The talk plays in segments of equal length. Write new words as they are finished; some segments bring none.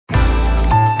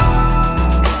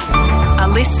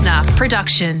listener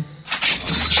production.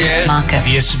 Shares, market,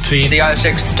 the S&P, the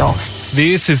ASX, stocks.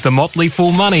 This is the Motley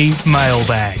Fool Money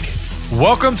Mailbag.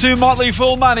 Welcome to Motley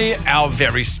Fool Money, our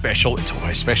very special, it's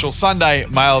always special, Sunday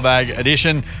Mailbag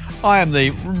edition. I am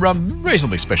the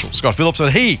reasonably special Scott Phillips,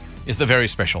 and he is the very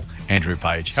special Andrew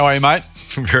Page. How are you, mate?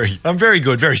 I'm very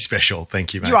good, very special.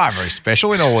 Thank you, mate. You are very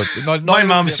special. My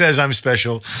mum says I'm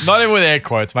special. Not even with air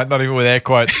quotes, mate. Not even with air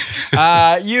quotes.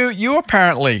 You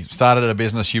apparently started a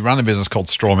business. You run a business called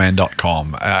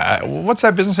strawman.com. What's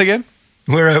that business again?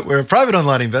 We're a private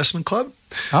online investment club.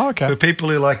 Oh, okay. For people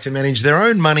who like to manage their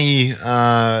own money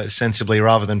sensibly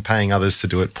rather than paying others to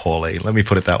do it poorly. Let me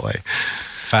put it that way.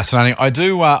 Fascinating. I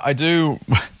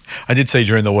did see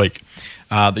during the week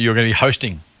that you're going to be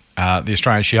hosting the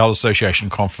Australian Shareholders Association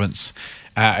conference.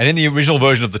 And in the original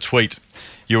version of the tweet,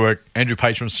 you were Andrew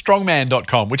Page from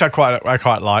strongman.com, which I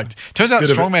quite liked. Turns out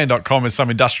strongman.com is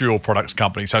some industrial products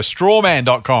company. So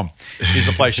strawman.com is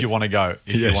the place you want to go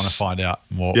if you want to find out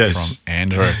more from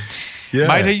Andrew. Yeah.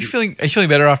 Mate, are you feeling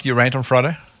better after your rant on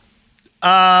Friday?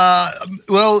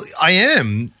 Well, I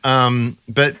am,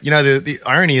 but you know the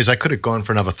irony is I could have gone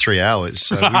for another 3 hours.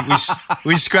 So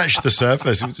we scratched the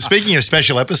surface. Speaking of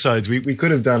special episodes, we could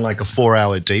have done like a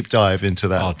 4-hour deep dive into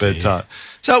that. Oh, but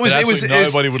so it was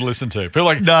nobody would listen to. People are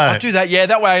like, no, I'll do that. Yeah,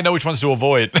 that way I know which ones to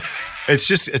avoid.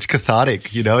 It's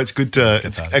cathartic, you know. It's good to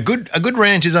a good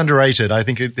rant is underrated. I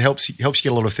think it helps you get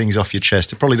a lot of things off your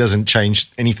chest. It probably doesn't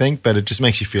change anything, but it just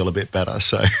makes you feel a bit better.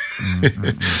 So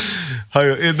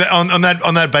on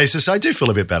that basis, I do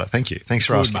feel a bit better. Thank you. Thanks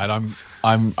for asking, mate.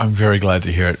 I'm very glad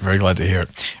to hear it. Very glad to hear it,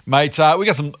 mate. We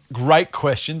got some great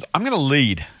questions. I'm going to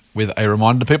lead with a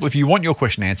reminder to people, if you want your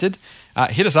question answered,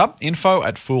 hit us up,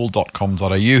 info@fool.com.au.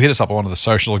 Hit us up on one of the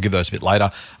socials. I'll give those a bit later.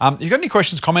 If you've got any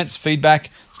questions, comments, feedback,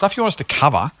 stuff you want us to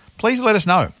cover, please let us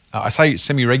know. I say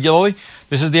semi-regularly.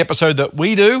 This is the episode that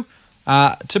we do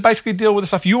to basically deal with the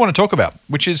stuff you want to talk about,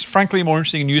 which is frankly more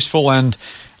interesting and useful and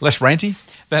less ranty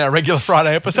than our regular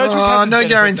Friday episodes. No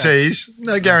guarantees.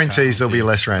 No guarantees there'll be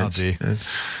less rants.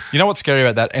 You know what's scary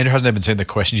about that? Andrew hasn't even seen the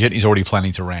questions yet, and he's already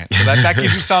planning to rant. So that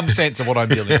gives you some sense of what I'm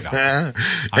dealing with.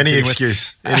 Any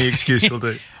excuse will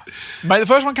do. Mate, the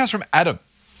first one comes from Adam.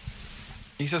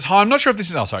 He says, hi, I'm not sure if this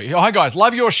is... Oh, sorry. Hi, guys.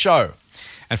 Love your show.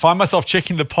 And find myself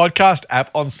checking the podcast app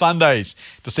on Sundays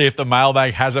to see if the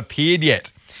mailbag has appeared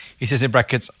yet. He says in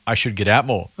brackets, I should get out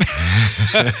more.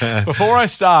 Before I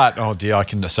start, oh dear, I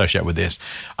can associate with this.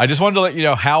 I just wanted to let you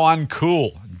know how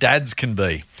uncool dads can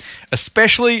be,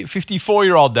 especially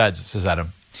 54-year-old dads, says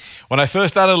Adam. When I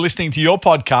first started listening to your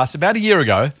podcast about a year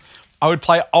ago, I would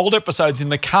play old episodes in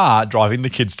the car driving the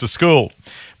kids to school,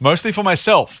 mostly for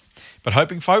myself, but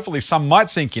hopefully some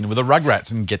might sink in with the Rugrats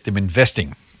and get them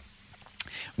investing.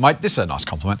 Mate, this is a nice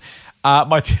compliment.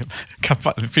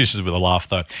 Finishes with a laugh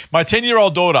though. My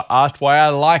 10-year-old daughter asked why I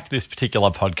liked this particular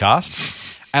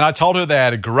podcast, and I told her they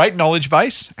had a great knowledge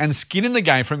base and skin in the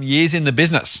game from years in the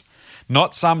business,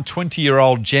 not some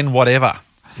 20-year-old Gen whatever.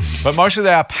 But mostly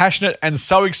they are passionate and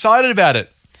so excited about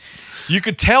it. You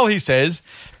could tell, he says,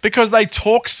 because they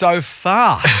talk so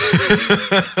fast.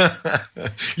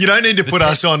 You don't need to put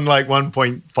us on like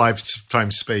 1.5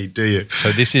 times speed, do you?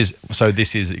 So this is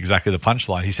exactly the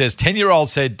punchline. He says,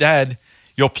 10-year-old said, Dad,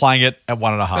 you're playing it at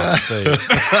 1.5 speed.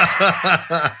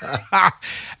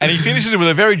 And he finishes it with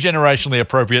a very generationally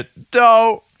appropriate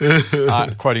dough,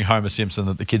 quoting Homer Simpson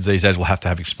that the kids these days will have to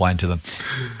have explained to them.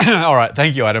 All right,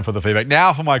 thank you, Adam, for the feedback.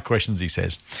 Now for my questions, he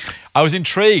says. I was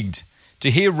intrigued to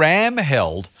hear Ram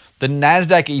held the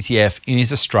NASDAQ ETF in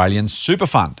his Australian super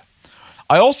fund.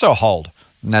 I also hold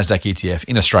the NASDAQ ETF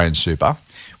in Australian super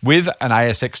with an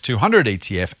ASX 200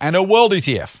 ETF and a world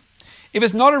ETF. If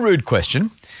it's not a rude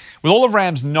question, with all of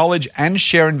Ram's knowledge and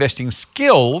share investing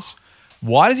skills,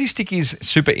 why does he stick his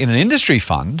super in an industry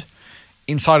fund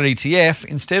inside an ETF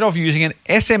instead of using an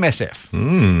SMSF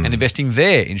and investing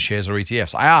there in shares or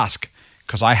ETFs? I ask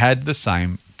because I had the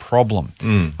same problem.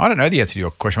 I don't know the answer to your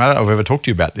question. I don't know if I've ever talked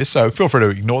to you about this, so feel free to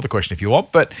ignore the question if you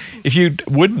want. But if you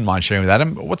wouldn't mind sharing with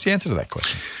Adam, what's the answer to that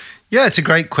question? Yeah, it's a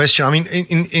great question. I mean,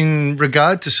 in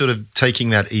regard to sort of taking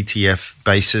that ETF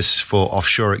basis for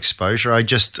offshore exposure, I've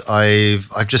just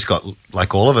got,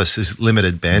 like all of us, is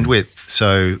limited bandwidth.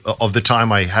 So of the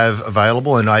time I have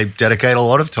available, and I dedicate a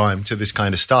lot of time to this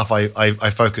kind of stuff, I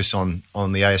focus on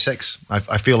the ASX.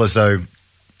 I feel as though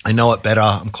I know it better.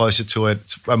 I'm closer to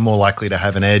it. I'm more likely to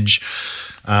have an edge.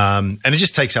 And it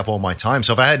just takes up all my time.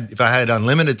 So if I had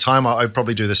unlimited time, I'd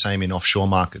probably do the same in offshore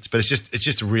markets. But it's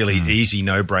just a really easy,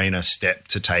 no-brainer step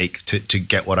to take to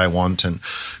get what I want. And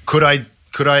could I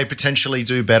potentially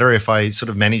do better if I sort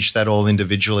of managed that all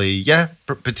individually? Yeah,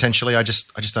 potentially. I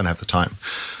just don't have the time.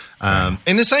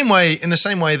 In the same way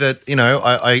that, you know,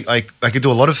 I could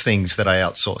do a lot of things that I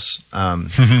outsource,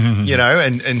 you know,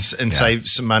 and save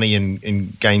some money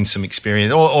and gain some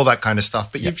experience, all that kind of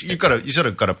stuff. But you sort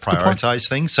of got to prioritize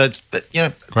things. So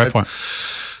Great point.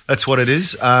 That's what it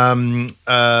is. And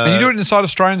you do it inside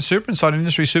Australian Super, inside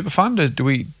Industry Super Fund? Do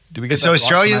we get so that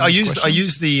Australia? right? I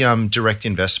use the direct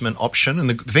investment option, and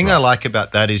the thing I like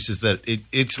about that is that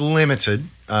it's limited,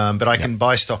 but I can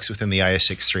buy stocks within the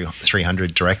ASX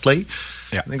 300 directly.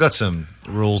 Yeah, they've got some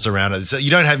rules around it, so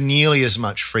you don't have nearly as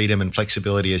much freedom and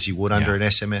flexibility as you would under an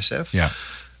SMSF. Yeah.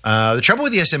 The trouble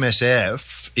with the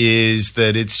SMSF is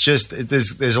that it's just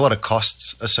there's a lot of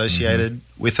costs associated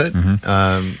with it,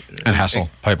 and hassle,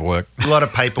 paperwork, a lot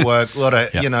of paperwork, a lot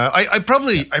of you know. I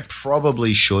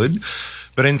probably should,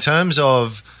 but in terms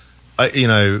of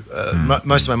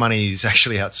most of my money is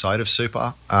actually outside of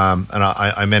super, and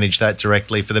I manage that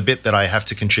directly. For the bit that I have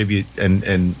to contribute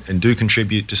and do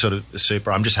contribute to sort of the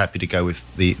super, I'm just happy to go with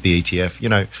the ETF. You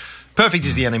know. Perfect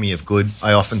is the enemy of good,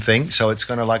 I often think. So it's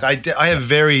kind of like I have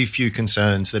very few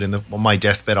concerns that on my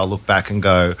deathbed I'll look back and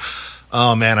go,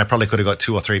 oh man, I probably could have got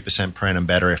 2 or 3% per annum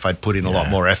better if I'd put in a lot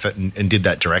more effort and did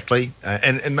that directly.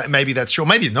 And maybe that's true.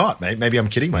 Maybe not. Maybe I'm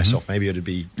kidding myself. Maybe it'd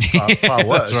be far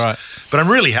worse. That's right. But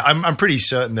I'm pretty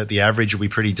certain that the average will be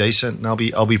pretty decent, and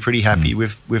I'll be pretty happy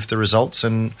with the results.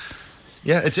 And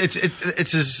yeah, it's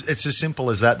as simple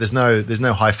as that. There's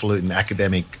no highfalutin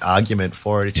academic argument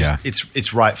for it. It's just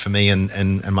it's right for me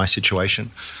and my situation.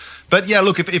 But yeah,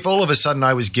 look, if all of a sudden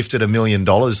I was gifted $1 million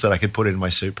that I could put in my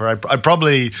super, I'd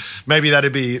probably maybe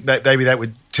that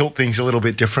would tilt things a little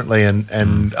bit differently,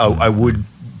 and I would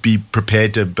be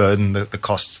prepared to burden the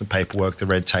costs, the paperwork, the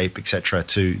red tape, etc.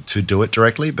 to do it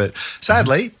directly. But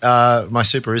sadly, my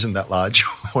super isn't that large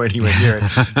or anywhere near it,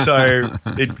 so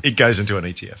it goes into an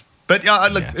ETF. But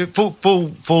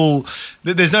full.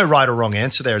 There's no right or wrong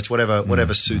answer there. It's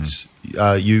whatever suits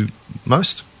you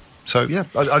most. So yeah,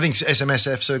 I think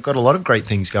SMSFs have got a lot of great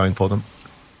things going for them.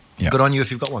 Yep. Good on you if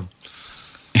you've got one.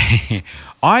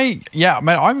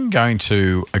 I'm going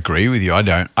to agree with you.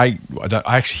 I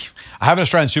have an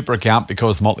Australian super account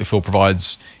because the Motley Fool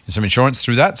provides some insurance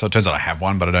through that. So it turns out I have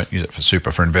one, but I don't use it for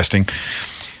super for investing.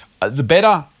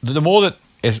 The more that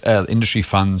industry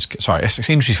funds, I hate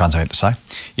to say.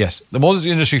 Yes, the more that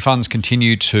the industry funds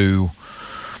continue to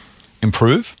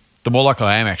improve, the more likely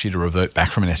I am actually to revert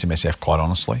back from an SMSF, quite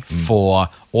honestly, for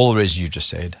all the reasons you've just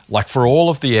said. Like for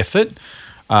all of the effort,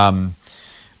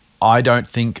 I don't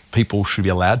think people should be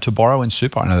allowed to borrow in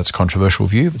super. I know that's a controversial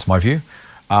view, but it's my view.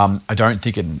 I don't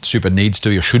think super needs to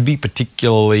be or should be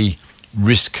particularly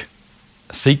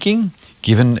risk-seeking,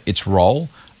 given its role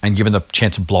and given the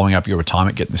chance of blowing up your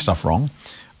retirement, getting this stuff wrong.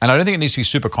 And I don't think it needs to be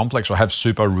super complex or have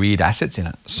super weird assets in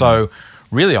it. So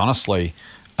really, honestly,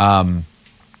 I'm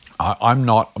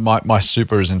not, my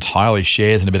super is entirely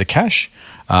shares and a bit of cash.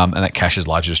 And that cash is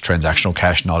largely just transactional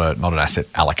cash, not an asset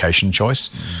allocation choice.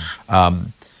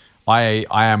 I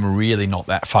am really not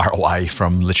that far away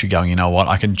from literally going, you know what,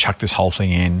 I can chuck this whole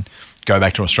thing in, go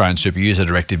back to Australian super, use a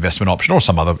direct investment option or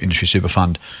some other industry super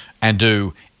fund and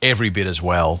do every bit as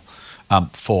well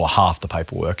for half the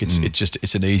paperwork. It's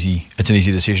an easy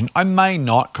decision. I may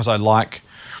not, because I like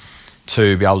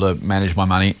to be able to manage my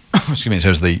money, excuse me, in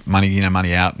terms of the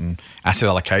money out and asset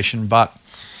allocation. But,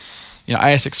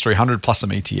 ASX 300 plus some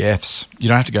ETFs, you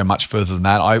don't have to go much further than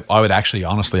that. I would actually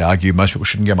honestly argue most people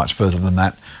shouldn't go much further than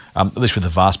that, at least with the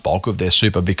vast bulk of their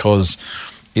super, because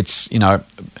it's, we talk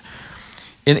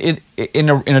about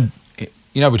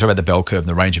the bell curve and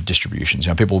the range of distributions.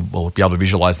 People will be able to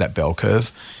visualize that bell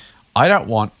curve. I don't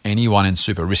want anyone in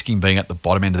super risking being at the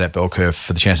bottom end of that bell curve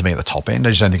for the chance of being at the top end. I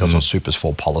just don't think that's what super's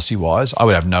for policy-wise. I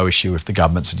would have no issue if the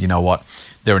government said, you know what,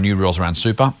 there are new rules around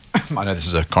super. I know this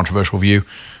is a controversial view.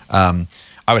 I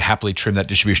would happily trim that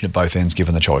distribution at both ends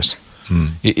given the choice.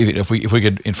 If we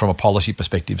could, from a policy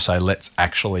perspective, say let's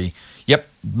actually, people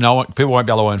won't be able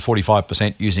to earn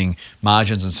 45% using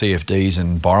margins and CFDs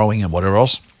and borrowing and whatever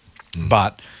else.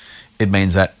 But it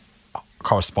means that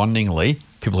correspondingly,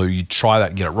 people who you try that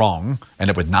and get it wrong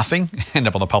end up with nothing, end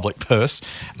up on the public purse.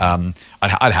 I'd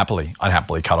happily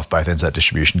cut off both ends of that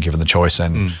distribution given the choice,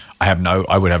 and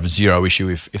I would have zero issue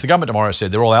if the government tomorrow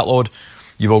said they're all outlawed,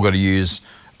 you've all got to use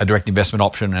a direct investment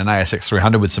option and an ASX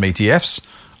 300 with some ETFs.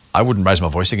 I wouldn't raise my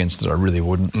voice against it. I really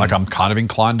wouldn't. Like, I'm kind of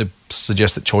inclined to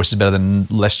suggest that choice is better than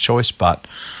less choice, but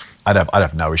I'd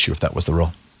have no issue if that was the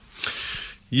rule.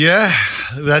 Yeah,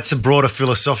 that's a broader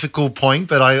philosophical point,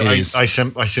 but I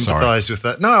sympathise with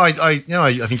that. No, I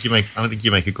think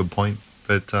you make a good point.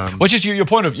 But which is your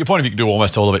point of you can do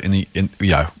almost all of it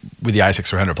with the ASX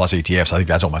 300 plus ETFs. I think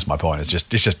that's almost my point. It's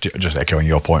just echoing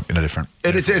your point in a different.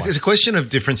 It's a question of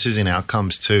differences in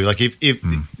outcomes too. Like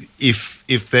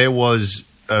if there was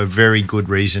a very good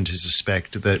reason to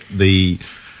suspect that the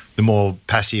more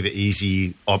passive,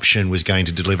 easy option was going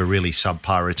to deliver really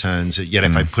subpar returns, yet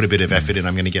if I put a bit of effort in,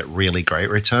 I'm going to get really great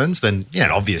returns, then,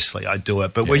 obviously I'd do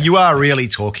it. But when you are really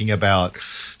talking about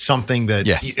something that,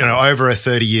 over a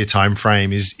 30-year time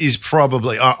frame is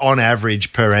probably, on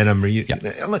average per annum,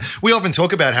 we often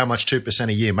talk about how much 2%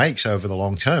 a year makes over the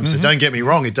long term. So don't get me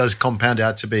wrong, it does compound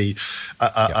out to be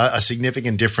a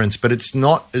significant difference, but it's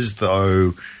not as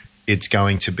though it's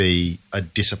going to be a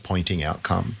disappointing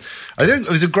outcome. I think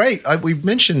it was we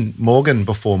mentioned Morgan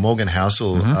before, Morgan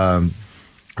Housel,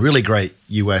 really great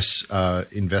US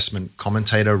investment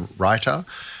commentator, writer,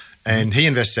 and he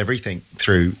invests everything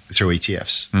through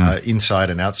ETFs,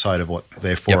 inside and outside of what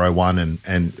their 401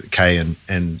 and K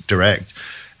and direct.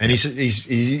 And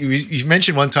he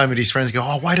mentioned one time that his friends go,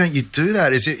 "Oh, why don't you do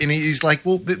that?" And he's like,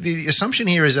 "Well, the assumption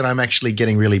here is that I'm actually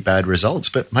getting really bad results,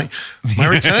 but my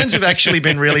returns have actually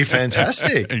been really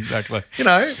fantastic." Exactly.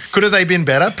 Could have they been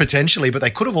better? Potentially, but they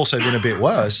could have also been a bit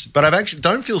worse. But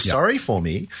don't feel sorry for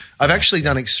me. I've actually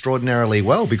done extraordinarily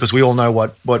well because we all know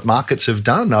what markets have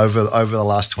done over the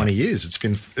last 20 years.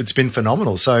 It's been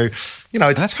phenomenal. So, and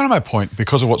that's kind of my point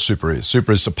because of what super is.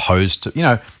 Super is supposed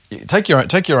to, take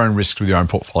your own risks with your own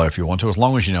portfolio if you want to, as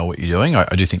long as you know what you're doing. I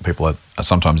do think people are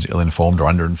sometimes ill-informed or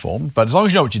under-informed, but as long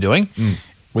as you know what you're doing,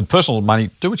 with personal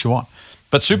money, do what you want.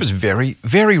 But super's very,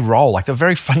 very like the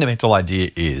very fundamental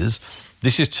idea is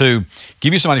this is to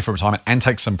give you some money for retirement and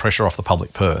take some pressure off the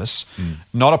public purse,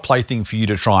 not a plaything for you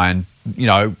to try and,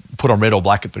 put on red or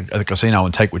black at the casino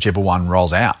and take whichever one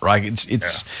rolls out, right?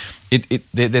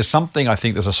 There's something, I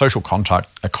think there's a social contract,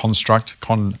 that's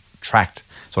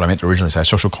what I meant to originally say,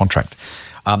 social contract,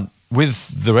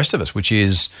 with the rest of us, which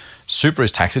is super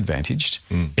is tax advantaged.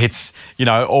 It's,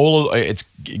 it's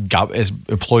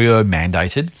employer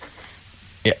mandated.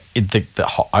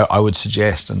 I would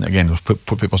suggest, and again,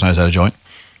 put people's nose out of joint,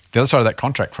 the other side of that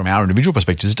contract from our individual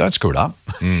perspective is don't screw it up.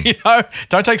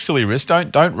 Don't take silly risks.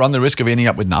 Don't run the risk of ending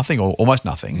up with nothing or almost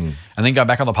nothing, and then go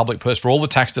back on the public purse for all the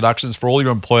tax deductions, for all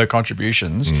your employer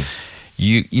contributions.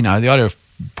 The idea of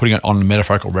putting it on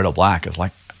metaphorical red or black is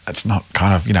like, it's not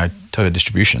kind of, total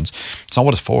distributions. It's not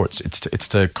what it's for. It's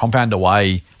to compound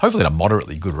away, hopefully at a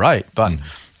moderately good rate, but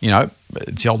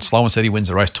it's the old slow and steady wins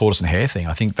the race, tortoise and hare thing.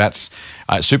 I think that's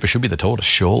super should be the tortoise,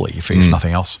 surely, if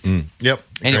nothing else. Yep.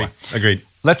 Anyway, agreed.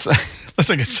 Let's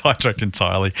not get sidetracked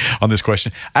entirely on this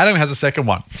question. Adam has a second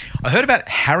one. I heard about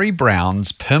Harry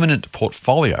Brown's permanent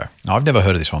portfolio. Now, I've never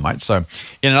heard of this one, mate. So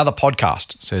in another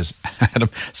podcast, says Adam,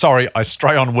 sorry, I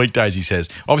stray on weekdays, he says.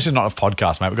 Obviously not a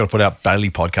podcast, mate. We've got to put out daily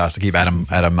podcasts to keep Adam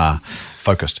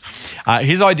focused.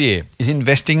 His idea is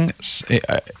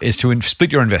is to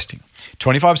split your investing.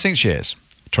 25% shares,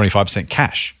 25%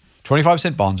 cash,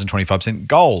 25% bonds, and 25%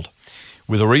 gold,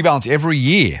 with a rebalance every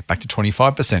year back to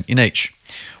 25% in each.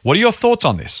 What are your thoughts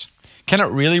on this? Can it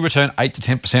really return 8 to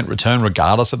 10% return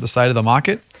regardless of the state of the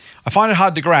market? I find it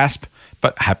hard to grasp,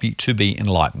 but happy to be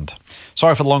enlightened.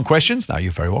 Sorry for the long questions. No,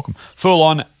 you're very welcome. Full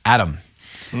on, Adam.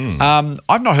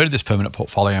 I've not heard of this permanent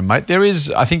portfolio, mate. There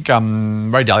is, I think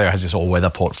Ray Dalio has this all-weather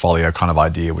portfolio kind of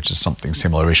idea, which is something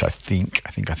similar-ish, I think.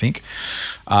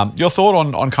 Your thought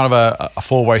on kind of a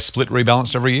four-way split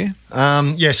rebalanced every year?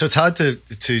 So it's hard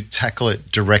to tackle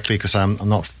it directly because I'm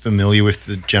not familiar with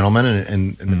the gentleman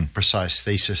and the precise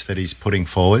thesis that he's putting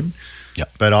forward.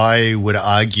 Yep. But I would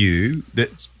argue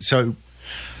that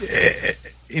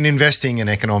in investing in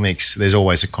economics, there's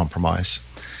always a compromise.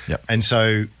 Yep. And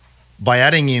so by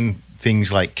adding in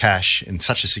things like cash in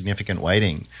such a significant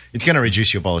weighting, it's going to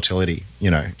reduce your volatility.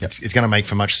 It's going to make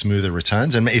for much smoother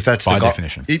returns. And if that's by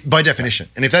definition,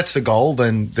 and if that's the goal,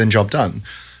 then job done.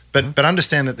 But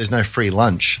understand that there's no free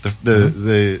lunch.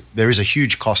 There is a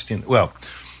huge cost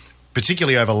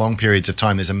particularly over long periods of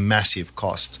time. There's a massive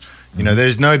cost.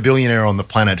 There's no billionaire on the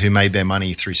planet who made their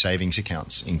money through savings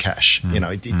accounts in cash.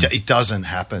 It doesn't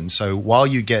happen. So while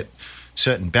you get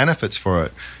certain benefits for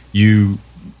it,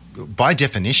 by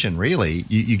definition, really,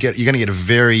 you're going to get a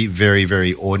very, very,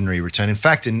 very ordinary return. In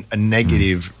fact, a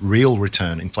negative real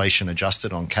return, inflation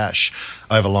adjusted on cash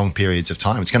over long periods of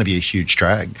time. It's going to be a huge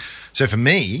drag. So for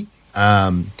me,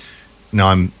 I'm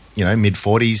mid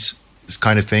 40s, this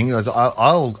kind of thing.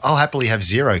 I'll happily have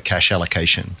zero cash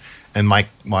allocation. And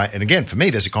and again, for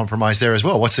me, there's a compromise there as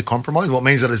well. What's the compromise? Well, it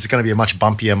means that it's going to be a much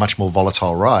bumpier, much more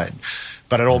volatile ride.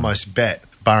 But I'd almost bet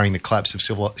barring the collapse of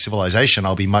civilization,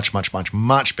 I'll be much, much, much,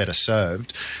 much better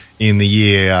served in the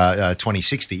year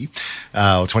 2060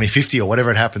 or 2050 or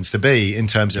whatever it happens to be in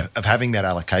terms of having that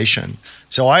allocation.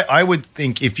 So I would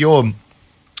think if you're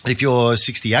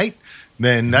 68,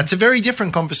 then that's a very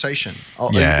different conversation.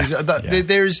 There's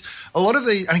a lot of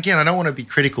the, and again, I don't want to be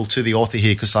critical to the author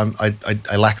here because I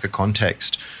lack the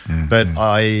context, but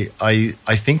I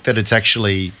think that it's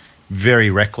actually very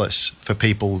reckless for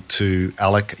people to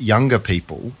younger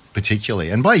people particularly,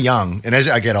 and by young, and as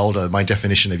I get older, my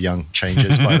definition of young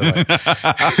changes, by the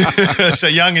way. So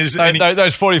young is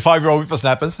those 45-year-old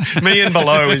whippersnappers. Me and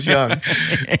below is young.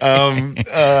 I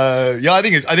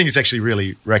think it's actually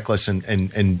really reckless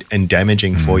and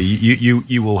damaging for you.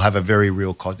 You will have a very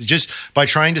real cost. Just by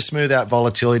trying to smooth out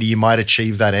volatility, you might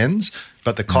achieve that ends,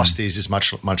 but the cost is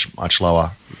much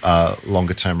lower,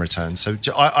 longer term returns. So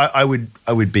I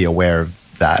would be aware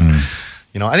of that.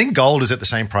 I think gold is at the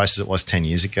same price as it was 10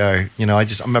 years ago. Again,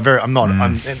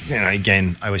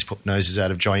 I always put noses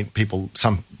out of joint.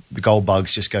 The gold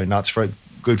bugs just go nuts for it.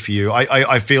 Good for you.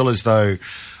 I feel as though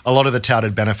a lot of the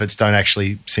touted benefits don't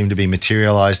actually seem to be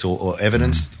materialized or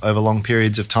evidenced over long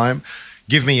periods of time.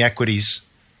 Give me equities,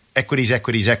 and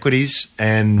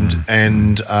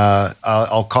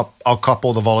I'll cop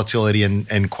all the volatility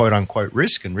and quote unquote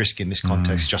risk, and risk in this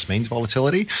context just means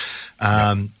volatility,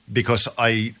 because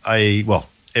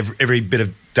every bit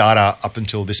of data up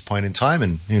until this point in time,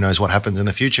 and who knows what happens in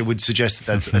the future, would suggest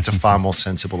that that's a far more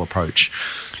sensible approach.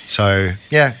 So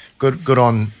yeah, good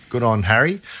on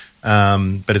Harry,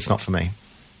 but it's not for me.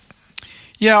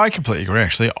 Yeah, I completely agree,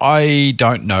 actually. I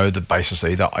don't know the basis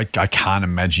either. I can't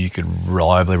imagine you could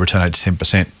reliably return 8 to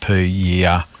 10% per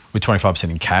year with 25%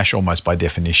 in cash, almost by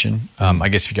definition. I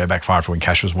guess if you go back far enough when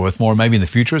cash was worth more, maybe in the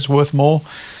future it's worth more.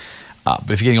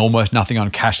 But if you're getting almost nothing on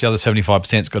cash, the other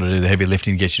 75%'s got to do the heavy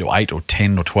lifting to get you to 8 or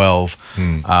 10 or 12,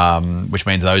 which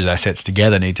means those assets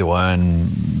together need to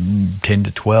earn 10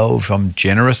 to 12 if I'm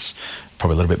generous,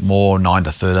 probably a little bit more, 9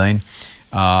 to 13.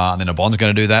 And then a bond's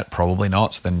going to do that? Probably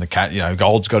not. So then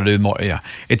gold's got to do more. Yeah,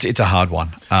 it's a hard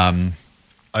one.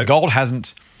 Gold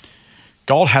hasn't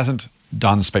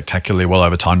done spectacularly well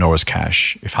over time, nor has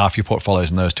cash. If half your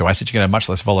portfolio's in those two assets, you're going to have much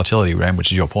less volatility, Ram,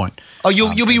 which is your point. Oh,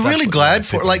 you'll be really glad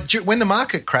for when the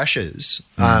market crashes.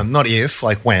 Not if,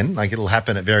 when, it'll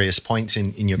happen at various points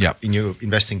in your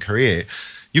investing career.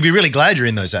 You'll be really glad you're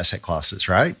in those asset classes,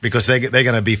 right? Because they're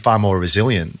going to be far more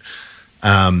resilient.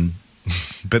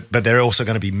 But they're also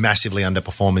going to be massively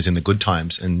underperformers in the good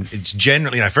times, and it's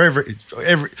generally for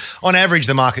every on average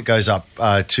the market goes up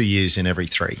 2 years in every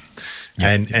 3,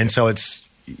 and so it's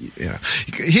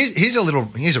here's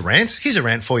a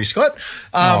rant for you, Scott.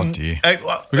 Oh dear,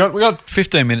 we got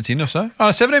 15 minutes in or so.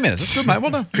 17 minutes. That's good, mate.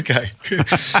 Well done. Okay.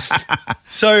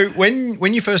 So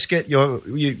when you first get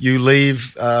you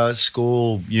leave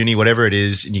school, uni, whatever it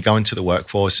is, and you go into the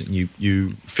workforce, and you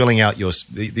filling out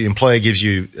the employer gives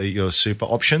you your super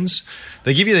options.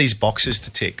 They give you these boxes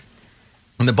to tick,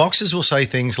 and the boxes will say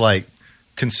things like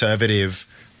conservative.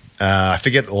 I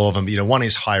forget all of them. But, one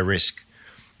is high risk.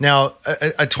 Now,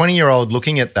 a 20-year-old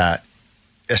looking at that,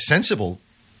 a sensible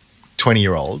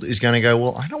 20-year-old is going to go,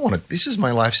 well, I don't want to. This is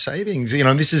my life savings.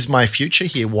 This is my future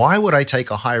here. Why would I take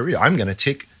a high risk? I'm going to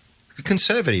tick the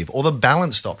conservative or the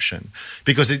balanced option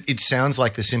because it sounds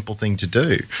like the simple thing to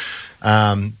do.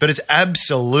 But it's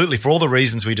absolutely, for all the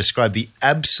reasons we described, the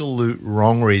absolute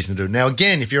wrong reason to do. Now,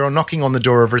 again, if you're knocking on the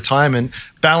door of retirement,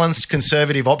 balanced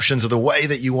conservative options are the way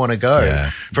that you want to go.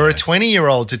 For a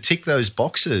 20-year-old to tick those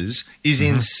boxes is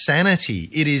insanity.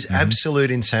 It is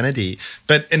absolute insanity.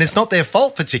 And it's not their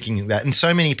fault for ticking that, and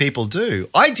so many people do.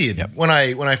 I did when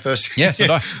I first. Yes,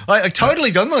 I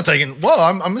totally. I'm not taking. Well,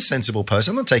 I'm a sensible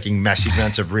person. I'm not taking massive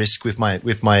amounts of risk with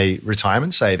my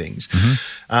retirement savings.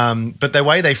 But the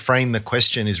way they frame the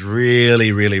question is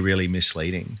really, really, really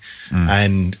misleading,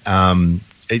 and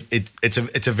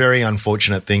it's a very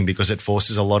unfortunate thing because it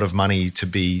forces a lot of money to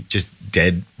be just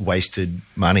dead, wasted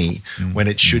money when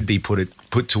it should be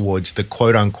put towards the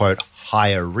quote unquote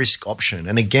higher risk option.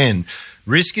 And again,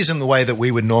 risk isn't the way that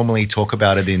we would normally talk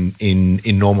about it in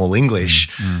normal English.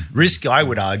 Risk, I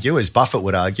would argue, as Buffett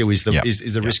would argue, is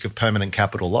the risk of permanent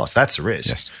capital loss. That's a risk.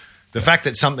 Yes. The fact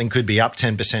that something could be up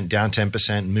 10%, down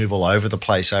 10%, move all over the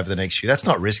place over the next few, that's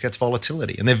not risk, that's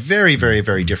volatility. And they're very, very,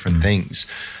 very different things.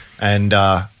 And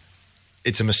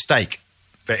it's a mistake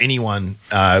for anyone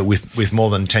with more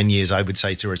than 10 years, I would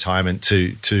say, to retirement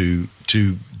to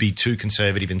be too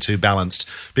conservative and too balanced,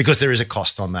 because there is a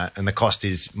cost on that, and the cost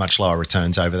is much lower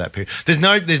returns over that period. There's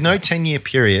no 10-year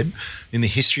period in the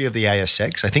history of the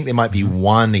ASX. I think there might be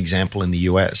one example in the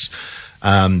US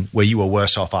where you were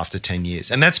worse off after 10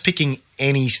 years. And that's picking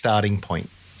any starting point.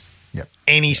 Yep.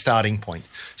 Any starting point.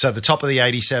 So at the top of the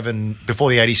 87, before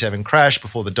the 87 crash,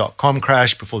 before the dot-com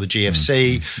crash, before the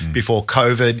GFC, before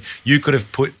COVID, you could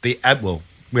have put well,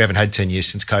 we haven't had 10 years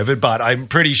since COVID, but I'm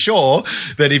pretty sure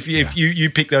that if you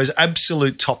pick those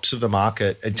absolute tops of the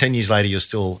market, and 10 years later you're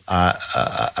still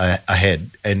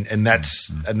ahead, and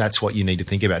that's what you need to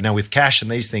think about. Now with cash and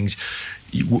these things,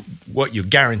 what you're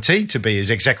guaranteed to be is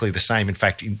exactly the same. In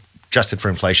fact, adjusted for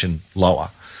inflation,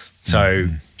 lower. So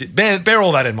bear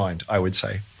all that in mind, I would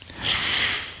say.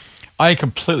 I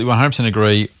completely 100%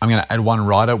 agree. I'm going to add one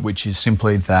rider, which is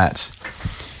simply that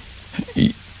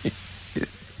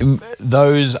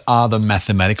those are the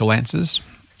mathematical answers,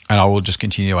 and I will just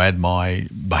continue to add my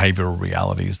behavioural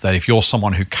realities that if you're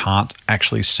someone who can't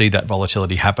actually see that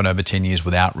volatility happen over 10 years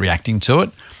without reacting to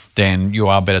it, then you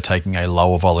are better taking a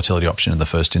lower volatility option in the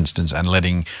first instance and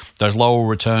letting those lower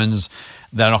returns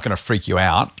that are not going to freak you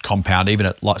out compound even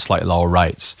at slightly lower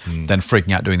rates than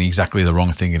freaking out doing exactly the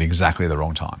wrong thing at exactly the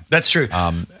wrong time. That's true.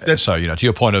 So, to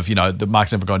your point of, the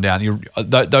market's never gone down,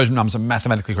 those numbers are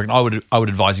mathematically correct. I would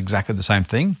advise exactly the same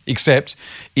thing, except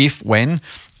when,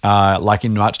 like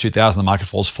in March 2000, the market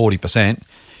falls 40%,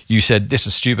 you said, this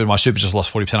is stupid, my super just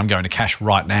lost 40%, I'm going to cash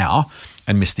right now,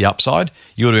 and missed the upside.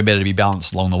 You would have been better to be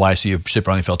balanced along the way, so your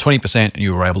super only fell 20% and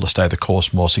you were able to stay the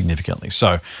course more significantly.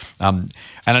 So, and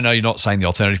I know you're not saying the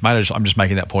alternative, mate. I'm just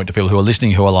making that point to people who are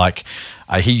listening who are like,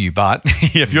 I hear you, but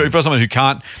if you're someone who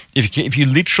can't, if you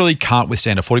literally can't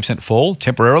withstand a 40% fall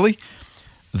temporarily,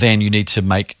 then you need to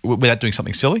make, without doing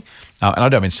something silly, and I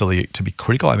don't mean silly to be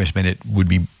critical, I just mean it would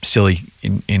be silly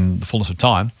in the fullness of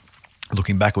time,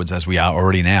 looking backwards as we are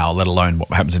already now, let alone what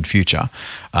happens in future,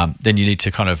 then you need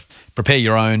to kind of prepare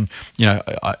your own.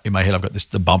 In my head, I've got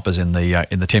the bumpers in the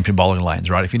 10-pin bowling lanes,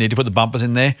 right? If you need to put the bumpers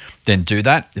in there, then do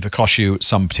that. If it costs you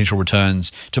some potential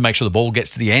returns to make sure the ball gets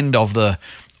to the end of the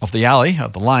alley,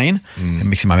 of the lane, and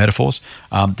mixing my metaphors,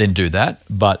 then do that.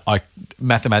 But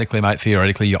mathematically, mate,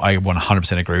 theoretically, I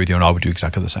 100% agree with you, and I would do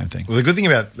exactly the same thing. Well, the good thing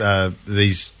about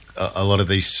a lot of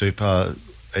these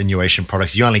superannuation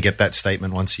products, you only get that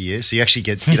statement once a year, so you actually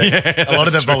get a lot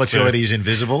of the volatility is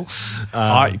invisible.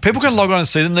 People can log on and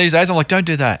see them these days. I'm like, don't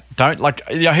do that. Don't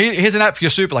here's an app for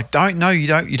your super. Like,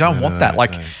 you don't want that.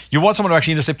 Like, you want someone to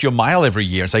actually intercept your mail every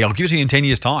year and say, I'll give it to you in 10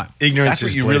 years' time. Ignorance That's is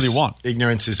what you bliss. really want.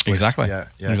 Ignorance is bliss. Exactly. Yeah.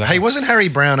 Exactly. Hey, wasn't Harry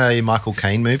Brown a Michael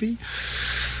Caine movie?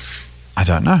 I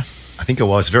don't know. I think it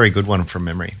was. Very good one from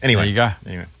memory. Anyway. There you go.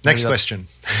 Anyway, next question.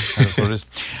 That's what it is.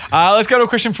 Let's go to a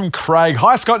question from Craig.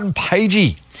 Hi, Scott and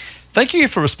Paigey. Thank you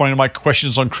for responding to my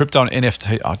questions on crypto and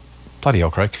NFT. Oh, bloody hell,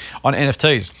 Craig. On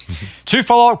NFTs. 2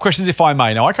 follow-up questions, if I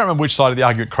may. Now, I can't remember which side of the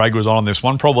argument Craig was on this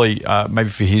one. Probably maybe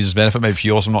for his benefit, maybe for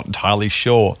yours. I'm not entirely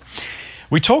sure.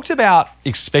 We talked about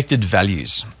expected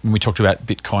values when we talked about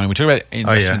Bitcoin. We talked about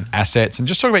investment assets and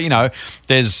just talked about,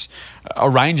 there's a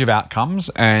range of outcomes,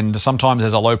 and sometimes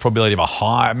there's a low probability of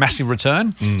a massive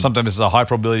return. Sometimes there's a high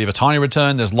probability of a tiny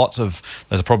return. There's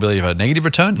a probability of a negative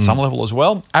return at some level as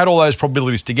well. Add all those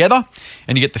probabilities together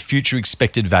and you get the future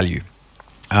expected value.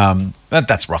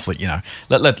 That's roughly,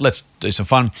 let's do some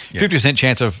fun. 50%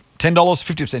 chance of $10,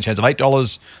 50% chance of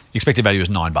 $8. The expected value is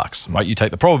 $9, right? You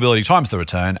take the probability times the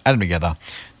return, add them together.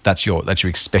 That's your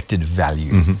expected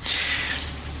value.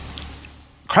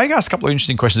 Craig asked a couple of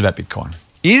interesting questions about Bitcoin.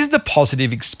 Is the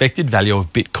positive expected value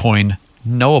of Bitcoin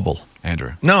knowable,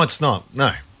 Andrew? No, it's not.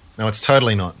 No, it's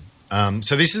totally not.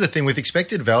 So this is the thing with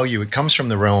expected value. It comes from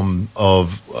the realm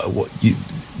of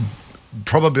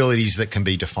probabilities that can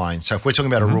be defined. So if we're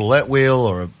talking about a roulette wheel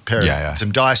or a pair of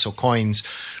some dice or coins,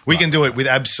 we can do it with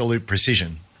absolute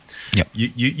precision. Yep.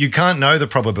 You can't know the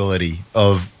probability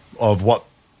of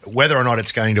whether or not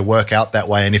it's going to work out that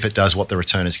way, and if it does, what the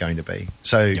return is going to be.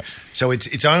 So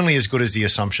it's only as good as the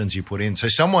assumptions you put in. So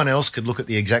someone else could look at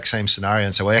the exact same scenario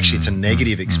and say, well, actually, it's a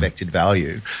negative expected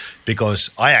value because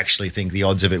I actually think the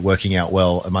odds of it working out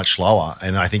well are much lower.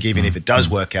 And I think even if it does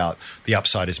work out, the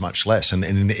upside is much less. And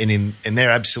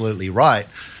they're absolutely right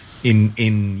in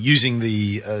using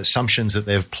the assumptions that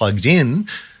they've plugged in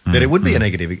that it would be a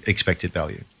negative expected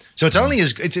value. So it's only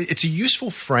it's a useful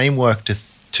framework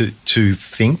to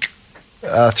think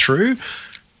through,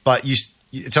 but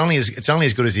it's only as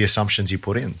good as the assumptions you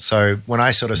put in. So when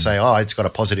I sort of say, it's got a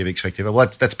positive expected, well,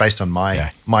 that's based on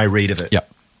my read of it. Yep.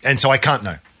 And so I can't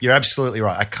know. You're absolutely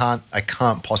right. I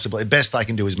can't possibly. The best I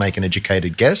can do is make an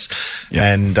educated guess,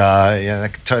 and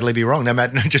that could totally be wrong. No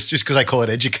matter just because I call it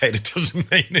educated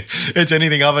doesn't mean it's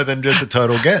anything other than just a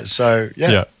total guess. So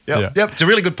it's a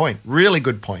really good point. Really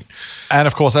good point. And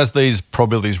of course, as these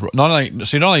probabilities, not only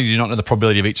do you not know the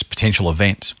probability of each potential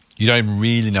event, you don't even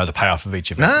really know the payoff of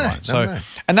each event. No, right? So, no.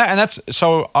 And that's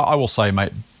so. I will say,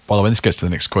 mate. By the way, this gets to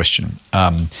the next question.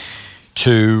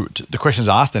 To the questions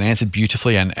asked and answered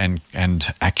beautifully and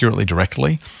accurately,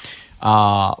 directly.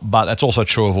 But that's also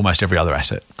true of almost every other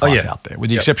asset class out there, with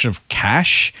the exception of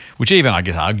cash, which even, I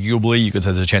guess, arguably, you could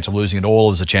say there's a chance of losing it all.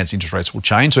 There's a chance interest rates will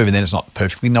change. So even then, it's not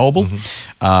perfectly knowable.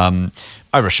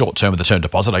 Over a short term with the term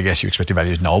deposit, I guess your expected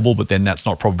value is knowable, but then that's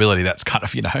not probability. That's kind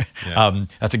of,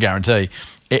 that's a guarantee.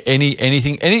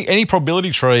 Any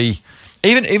probability tree,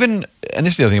 even, and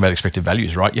this is the other thing about expected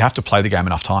values, right? You have to play the game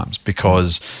enough times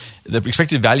because the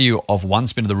expected value of one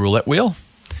spin of the roulette wheel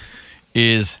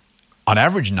is on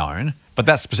average known, but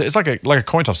that's it's like a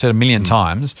coin toss said a million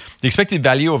times. The expected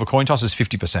value of a coin toss is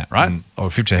 50%, right? Or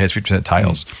 50% heads, 50%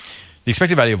 tails. The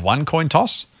expected value of one coin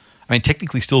toss, I mean,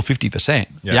 technically still 50%.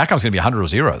 The outcome's going to be 100 or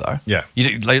 0, though. Yeah.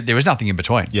 There is nothing in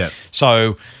between. Yeah.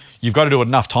 So you've got to do it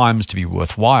enough times to be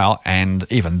worthwhile, and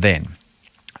even then,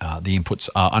 the inputs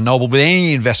are unknowable with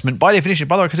any investment by definition.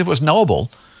 By the way, because if it was knowable,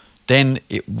 then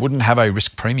it wouldn't have a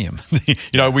risk premium.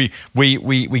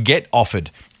 We get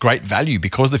offered great value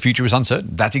because the future is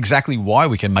uncertain. That's exactly why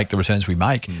we can make the returns we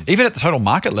make, even at the total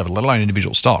market level, let alone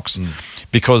individual stocks,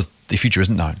 because the future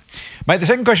isn't known. Mate, the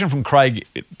second question from Craig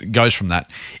goes from that.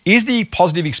 Is the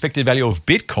positive expected value of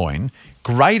Bitcoin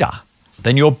greater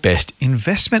than your best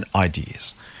investment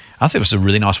ideas? I think it was a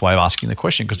really nice way of asking the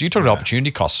question because you talked about opportunity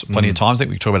costs plenty of times. I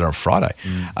think we talked about it on Friday.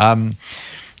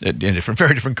 In a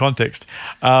very different context.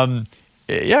 Outright.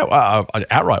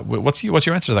 What's your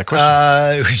answer to that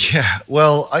question?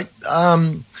 Well,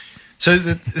 so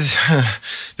the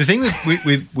thing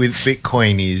with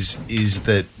Bitcoin is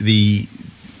that the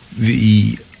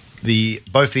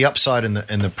both the upside and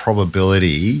the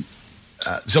probability.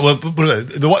 I've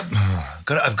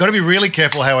got to be really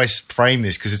careful how I frame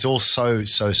this because it's all so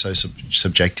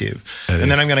subjective.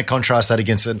 And then I'm going to contrast that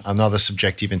against another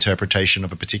subjective interpretation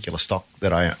of a particular stock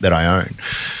that I own.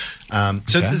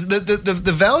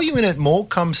 The value in it more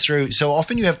comes through. So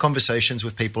often you have conversations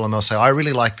with people and they'll say, "I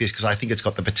really like this because I think it's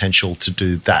got the potential to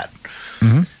do that,"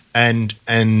 and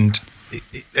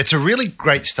it's a really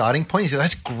great starting point. You say,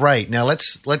 "That's great. Now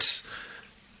let's."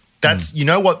 That's you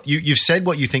know what you've said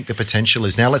what you think the potential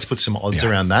is. Now let's put some odds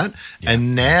around that,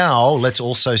 and now let's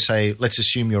also say let's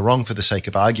assume you're wrong for the sake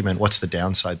of argument. What's the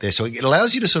downside there? So it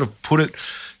allows you to sort of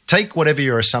take whatever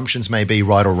your assumptions may be,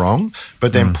 right or wrong,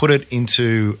 but then put it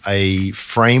into a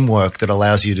framework that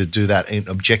allows you to do that and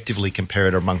objectively compare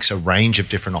it amongst a range of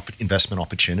different investment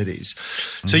opportunities.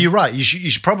 So you're right. You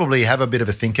should probably have a bit of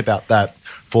a think about that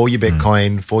for your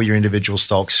Bitcoin, for your individual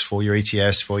stocks, for your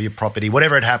ETFs, for your property,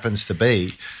 whatever it happens to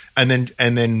be. And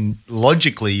then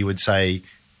logically you would say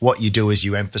what you do is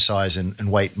you emphasize and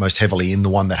weight most heavily in the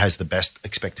one that has the best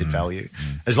expected value,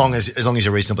 as long as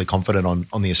you're reasonably confident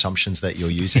on the assumptions that you're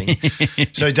using.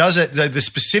 So does it? The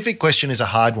specific question is a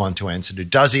hard one to answer.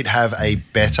 Does it have a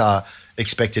better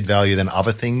expected value than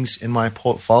other things in my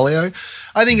portfolio?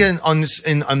 I think on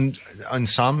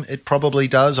some it probably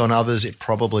does, on others it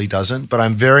probably doesn't, but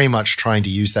I'm very much trying to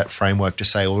use that framework to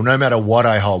say, well, no matter what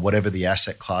I hold, whatever the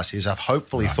asset class is, I've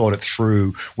hopefully thought it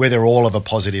through where they're all of a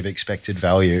positive expected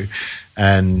value.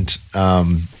 And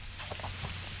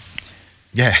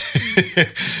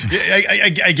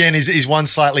again, is one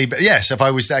slightly, but yes, if I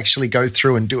was to actually go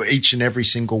through and do each and every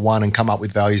single one and come up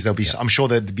with values, there'll be. I'm sure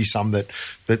there'd be some that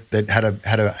had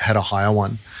a higher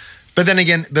one. But then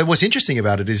again, but what's interesting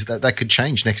about it is that could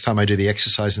change next time I do the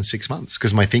exercise in 6 months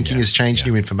because my thinking has changed,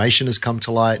 new information has come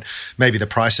to light. Maybe the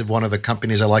price of one of the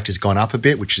companies I liked has gone up a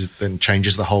bit, which then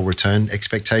changes the whole return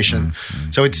expectation.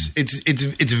 So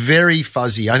it's very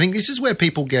fuzzy. I think this is where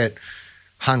people get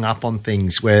hung up on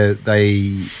things where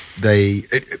they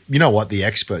you know what, the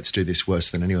experts do this worse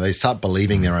than anyone. They start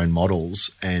believing their own models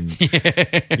and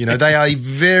they are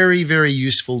very, very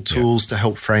useful tools to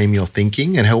help frame your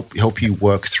thinking and help you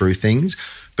work through things,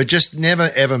 but just never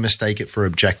ever mistake it for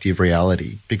objective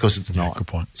reality because it's not. Good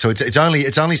point. So it's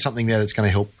only something there that's going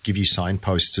to help give you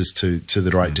signposts as to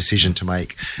the right decision to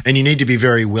make, and you need to be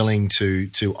very willing to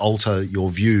alter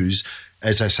your views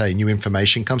as I say, new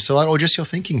information comes to light, or just your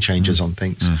thinking changes on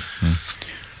things.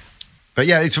 But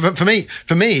yeah, it's for me.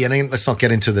 And let's not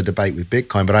get into the debate with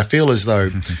Bitcoin, but I feel as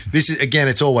though this is again,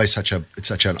 it's always such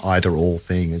an either-or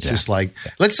thing. It's just like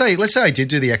let's say I did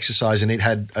do the exercise and it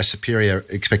had a superior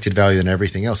expected value than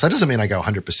everything else. That doesn't mean I go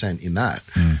 100% in that,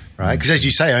 right? Because as you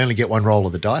say, I only get one roll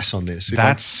of the dice on this.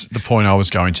 That's the point I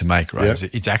was going to make, right?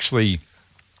 It's actually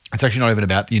not even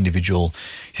about the individual.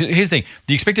 Here's the thing.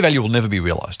 The expected value will never be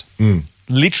realized.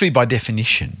 Literally by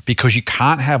definition, because you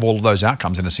can't have all of those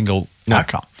outcomes in a single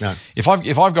outcome. No. If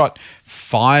I've got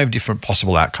 5 different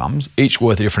possible outcomes, each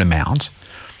worth a different amount,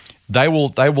 they will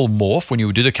morph when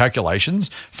you do the calculations.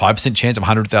 5% chance of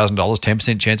 $100,000,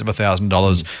 10% chance of $1,000,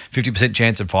 50%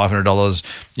 chance of $500.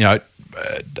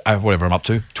 Whatever I'm up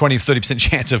to, 30%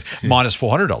 chance of minus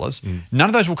 $400. None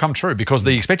of those will come true because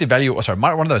the expected value.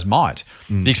 One of those might.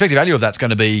 The expected value of that's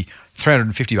going to be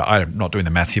 $350. I'm not doing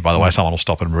the maths here, by the way. Someone will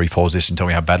stop and repause this and tell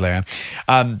me how badly I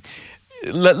am.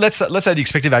 Let's say the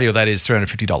expected value of that is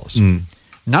 $350.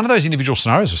 None of those individual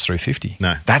scenarios was $350.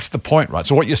 No, that's the point, right?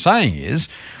 So what you're saying is,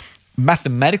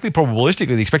 mathematically,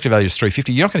 probabilistically, the expected value is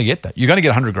 $350. You're not going to get that. You're going to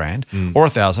get $100,000 or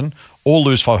 $1,000 or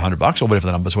lose $500 or whatever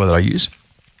the numbers were that I use.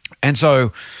 And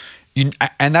so,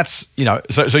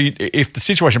 if the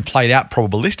situation played out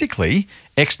probabilistically,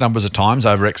 X numbers of times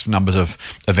over X numbers of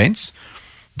events,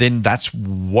 then that's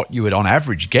what you would on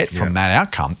average get from that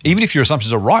outcome, even if your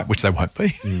assumptions are right, which they won't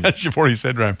be, as you've already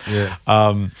said, Ram. Yeah.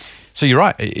 So you're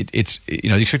right. It's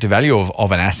the expected value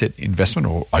of an asset investment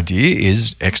or idea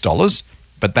is X dollars,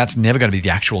 but that's never going to be the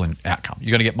actual outcome.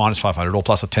 You're going to get minus 500 or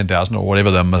plus a 10,000 or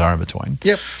whatever the numbers are in between.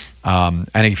 Yep. And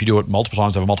if you do it multiple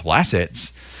times over multiple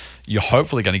assets, you're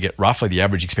hopefully going to get roughly the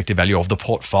average expected value of the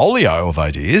portfolio of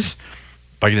ideas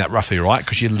by getting that roughly right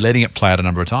because you're letting it play out a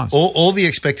number of times. All the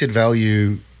expected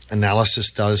value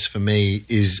analysis does for me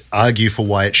is argue for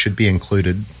why it should be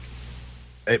included.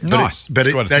 Nice.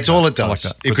 That's all it does.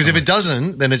 Like because if it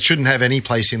doesn't, then it shouldn't have any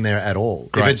place in there at all.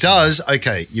 Great. If it does,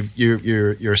 okay,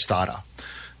 you're a starter.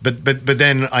 But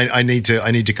then I need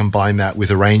to combine that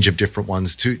with a range of different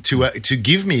ones to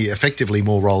give me effectively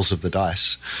more rolls of the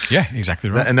dice. Yeah, exactly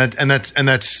right. And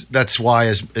that's why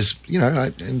as you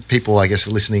know, and people I guess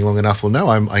listening long enough will know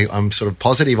I'm sort of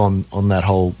positive on that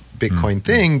whole Bitcoin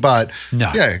thing, but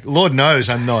yeah, Lord knows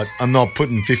I'm not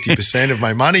putting 50% of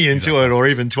my money into it or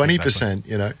even 20%.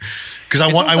 You know, because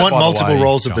I want multiple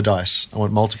rolls of the dice. I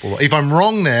want multiple. If I'm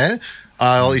wrong there,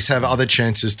 I'll at least have other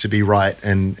chances to be right,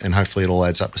 and hopefully it all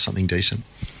adds up to something decent.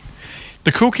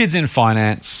 The cool kids in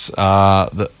finance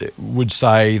would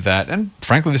say that, and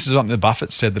frankly, this is something that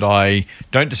Buffett said that I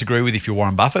don't disagree with if you're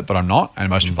Warren Buffett, but I'm not, and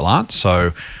most people aren't.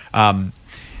 So, that's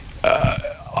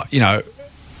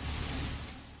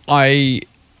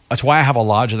why I have a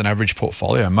larger than average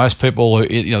portfolio. Most people,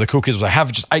 the cool kids will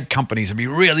have just 8 companies and be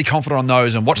really confident on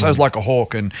those and watch those like a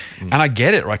hawk. And I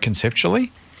get it, right,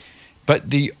 conceptually,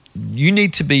 but you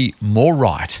need to be more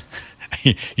right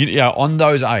on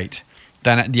those 8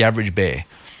 than the average bear.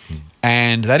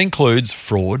 And that includes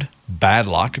fraud, bad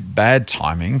luck, bad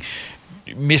timing,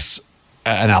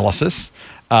 misanalysis,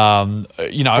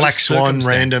 black swan,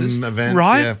 random events,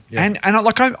 right? Yeah. And I'm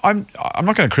not going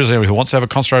to criticize anyone who wants to have a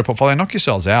concentrated portfolio. Knock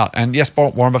yourselves out. And yes,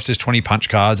 Warren Buffett says 20 punch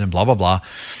cards and blah blah blah.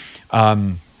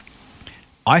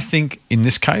 I think in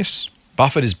this case,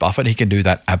 Buffett is Buffett. He can do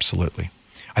that absolutely.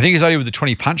 I think his idea with the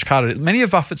 20 punch card, many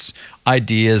of Buffett's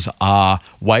ideas are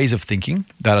ways of thinking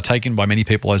that are taken by many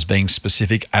people as being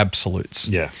specific absolutes.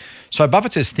 Yeah. So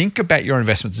Buffett says, think about your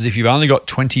investments as if you've only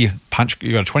got you've got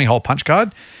a 20 hole punch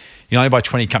card. You only buy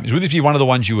 20 companies. Would this be one of the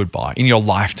ones you would buy in your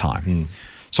lifetime?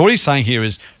 So what he's saying here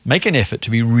is make an effort to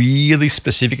be really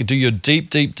specific and do your deep,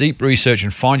 deep, deep research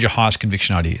and find your highest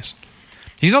conviction ideas.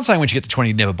 He's not saying once you get to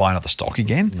 20, never buy another stock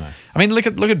again. No. I mean, look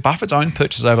at Buffett's own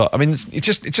purchase over. I mean, it's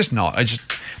just not.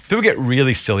 People get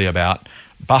really silly about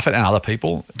Buffett and other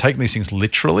people taking these things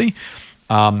literally,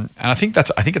 and I think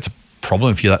it's a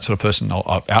problem if you're that sort of person.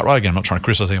 Outright, again, I'm not trying to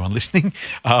criticize anyone listening.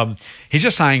 He's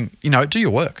just saying, do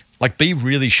your work. Like, be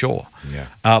really sure. Yeah.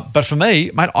 But for me,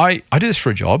 mate, I do this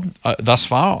for a job. Thus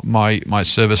far, my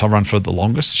service I've run for the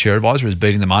longest, Share Advisor, is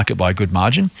beating the market by a good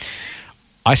margin.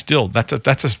 That's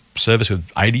a service with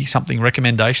 80-something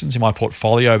recommendations in my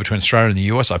portfolio between Australia and the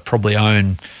US. I probably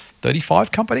own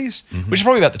 35 companies, which is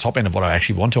probably about the top end of what I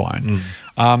actually want to own.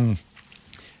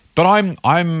 But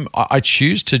I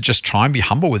choose to just try and be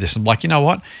humble with this. I'm like, you know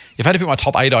what? If I had to pick my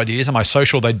top 8 ideas, am I so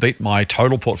sure they'd beat my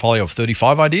total portfolio of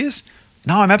 35 ideas?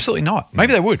 No, I'm absolutely not.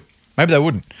 Maybe they would. Maybe they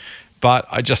wouldn't. But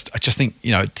I just think,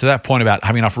 to that point about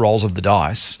having enough rolls of the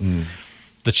dice,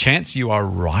 the chance you are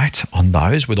right on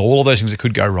those with all of those things that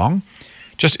could go wrong,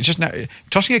 just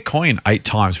tossing a coin 8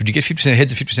 times, would you get 50%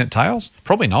 heads and 50% tails?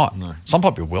 Probably not. No. Some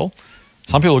people will.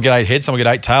 Some people will get 8 heads, some will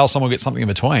get 8 tails, some will get something in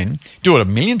between. Do it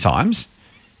 1,000,000 times,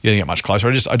 you're going to get much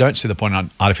closer. I don't see the point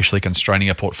in artificially constraining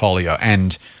a portfolio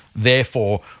and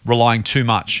therefore relying too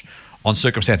much on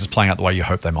circumstances playing out the way you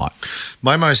hope they might.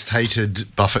 My most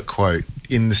hated Buffett quote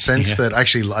in the sense that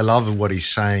actually I love what he's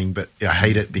saying, but I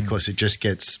hate it because it just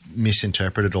gets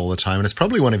misinterpreted all the time. And it's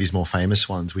probably one of his more famous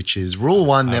ones, which is rule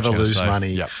 1, never lose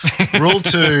money. Yep. Rule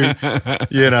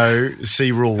 2,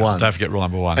 see rule 1. Don't forget rule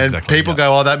number 1. And people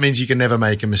go, oh, that means you can never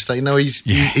make a mistake. No,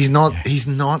 he's not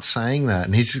saying that.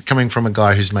 And he's coming from a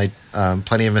guy who's made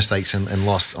plenty of mistakes and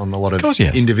lost on a lot of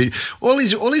individual. All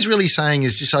he's really saying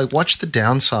is just like watch the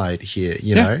downside here,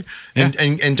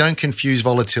 and don't confuse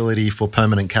volatility for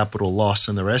permanent capital loss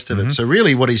and the rest of it. So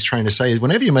really what he's trying to say is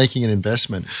whenever you're making an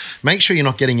investment, make sure you're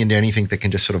not getting into anything that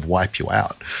can just sort of wipe you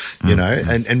out,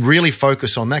 and really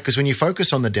focus on that, because when you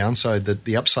focus on the downside,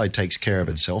 the upside takes care of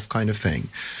itself kind of thing.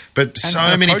 But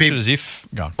so many people, so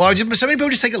many people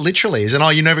just take it literally, as in,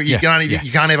 you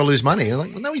can't ever lose money. I'm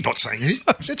like, well, no, he's not saying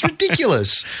that's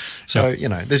ridiculous. So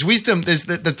there's wisdom. That's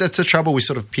the trouble with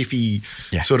sort of piffy,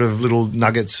 sort of little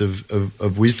nuggets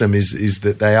of wisdom is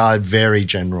that they are very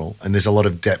general, and there's a lot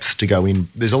of depth to go in.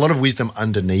 There's a lot of wisdom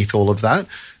underneath all of that,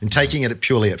 and taking it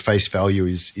purely at face value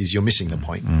is you're missing the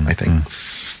point, I think.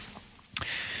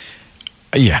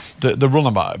 Yeah, the rule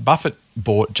number. Buffett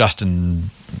bought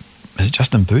Justin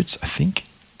Boots, I think,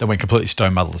 that went completely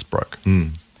stone motherless broke.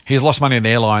 He's lost money in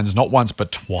airlines not once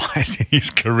but twice in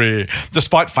his career,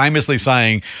 despite famously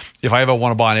saying, if I ever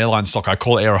want to buy an airline stock, I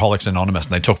call Airaholics Anonymous,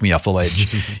 and they took me off the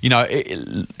ledge.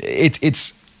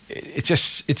 It's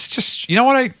just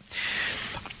what I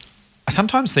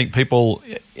sometimes think people,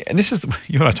 and this is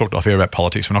you and I talked off air about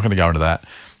politics. We're not going to go into that,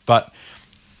 but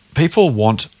people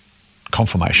want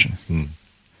confirmation.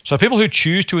 So people who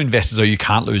choose to invest as though you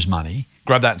can't lose money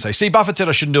grab that and say, see, Buffett said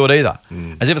I shouldn't do it either,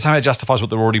 as if it somehow justifies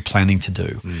what they're already planning to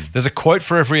do. There's a quote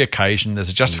for every occasion. There's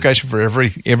a justification for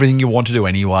everything you want to do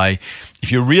anyway.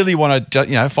 If you really want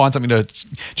to, find something to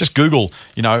just Google,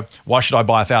 why should I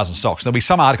buy 1,000 stocks? There'll be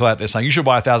some article out there saying you should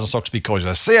buy 1,000 stocks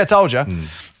because, see, I told you.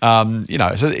 So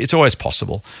it's always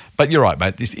possible. But you're right,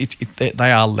 mate.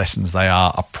 They are lessons. They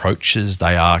are approaches.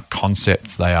 They are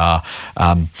concepts. They are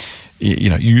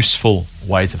useful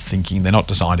ways of thinking. They're not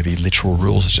designed to be literal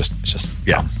rules. It's just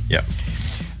dumb. Yeah.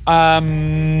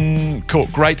 Cool.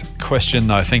 Great question,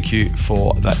 though. Thank you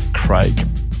for that, Craig.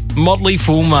 Motley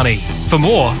Fool Money. For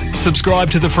more, subscribe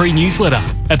to the free newsletter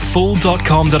at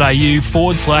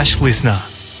fool.com.au/listener.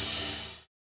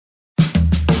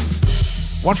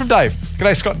 One from Dave.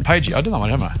 G'day, Scott and Pagey. I did that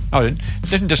one, haven't I? No, I didn't.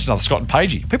 Didn't just another Scott and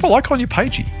Pagey. People like calling you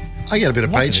Pagey. I get a bit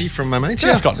of Pagey from my mates.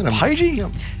 Yeah, Scott and Pagey.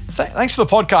 Yeah. Thanks for the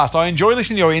podcast. I enjoy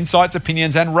listening to your insights,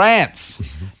 opinions, and rants.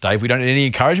 Dave, we don't need any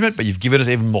encouragement, but you've given us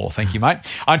even more. Thank you, mate.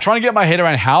 I'm trying to get my head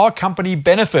around how a company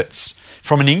benefits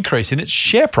from an increase in its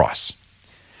share price.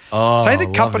 Oh, I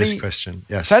love this question.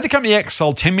 Yes. Say the company X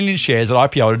sold 10 million shares at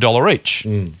IPO at $1 each.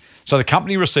 So the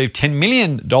company received $10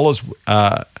 million.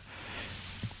 I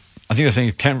think they're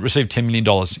saying received $10 million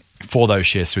for those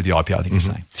shares through the IPO, I think you're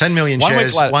saying. 10 million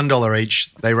shares, $1 each.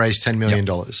 They raised $10 million.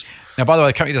 Now, by the way,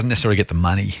 the company doesn't necessarily get the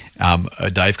money,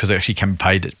 Dave, because it actually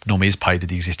normally is paid to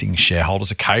the existing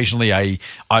shareholders. Occasionally, a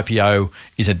IPO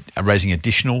is raising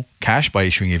additional cash by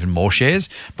issuing even more shares,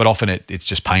 but often it's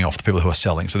just paying off the people who are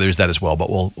selling. So there is that as well, but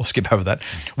we'll skip over that.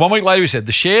 1 week later, he said,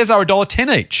 the shares are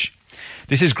 $1.10 each.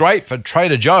 This is great for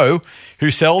Trader Joe, who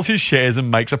sells his shares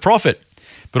and makes a profit.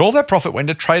 But all that profit went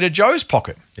to Trader Joe's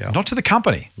pocket, not to the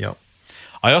company. Yep.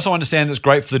 I also understand that's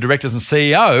great for the directors and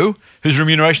CEO, whose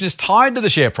remuneration is tied to the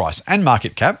share price and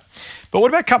market cap. But what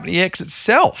about Company X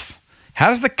itself? How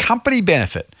does the company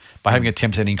benefit by having a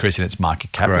 10% increase in its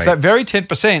market cap? If that very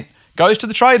 10% goes to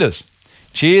the traders.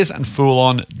 Cheers and fool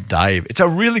on, Dave. It's a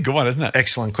really good one, isn't it?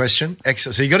 Excellent question.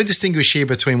 Excellent. So you've got to distinguish here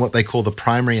between what they call the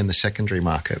primary and the secondary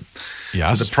market.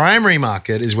 Yes. So the primary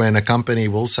market is when a company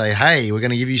will say, hey, we're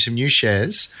going to give you some new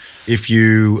shares if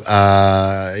you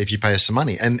pay us some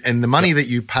money. And the money that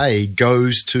you pay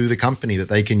goes to the company that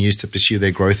they can use to pursue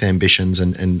their growth ambitions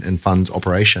and fund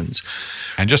operations.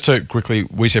 And just to quickly,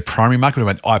 we said primary market, we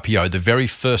went IPO, the very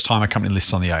first time a company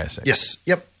lists on the ASX. Yes.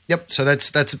 Yep. So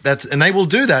that's and they will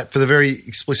do that for the very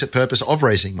explicit purpose of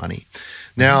raising money.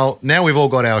 Now we've all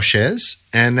got our shares,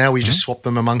 and now we just swap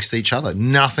them amongst each other.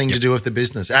 Nothing to do with the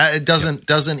business. It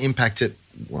doesn't impact it.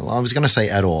 Well, I was going to say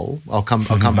at all. I'll come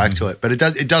back to it, but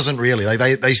it doesn't really.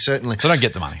 They certainly they don't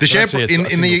get the money. The share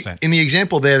in the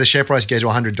example there, the share price goes to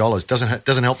 $100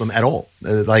 doesn't help them at all.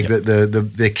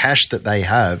 The cash that they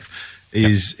have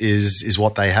is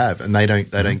what they have, and they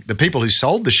don't. The people who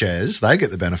sold the shares, they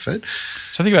get the benefit.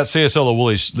 So think about CSL or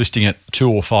Woolies listing at $2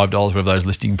 or $5, whatever those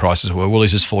listing prices were.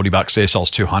 Woolies is $40, CSL's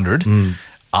 $200.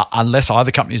 Unless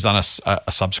either company has done a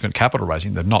subsequent capital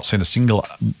raising, they've not seen a single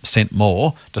cent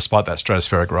more, despite that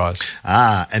stratospheric rise.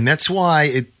 And that's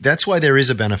why there is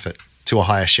a benefit to a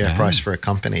higher share price for a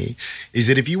company is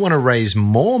that if you want to raise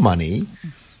more money,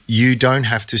 you don't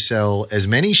have to sell as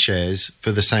many shares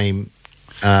for the same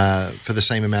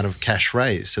amount of cash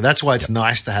raised. So that's why it's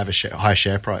nice to have a high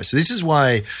share price. So this is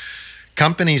why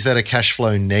companies that are cash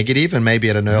flow negative and maybe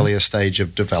at an earlier stage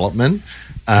of development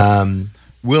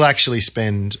will actually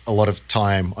spend a lot of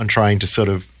time on trying to sort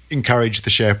of encourage the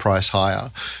share price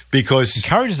higher, because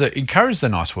encourage is a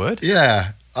nice word.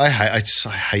 Yeah. I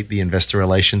hate the investor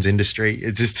relations industry.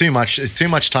 It's too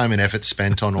much time and effort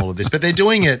spent on all of this. But they're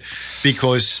doing it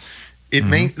because it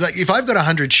means, like, if I've got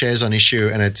 100 shares on issue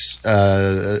and it's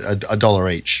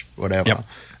 $1 each, whatever,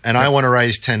 and I want to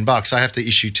raise $10, I have to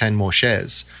issue 10 more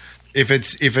shares. If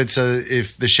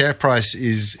the share price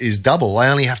is double, I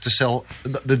only have to sell.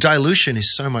 The dilution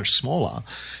is so much smaller.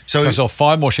 So I sell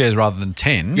 5 more shares rather than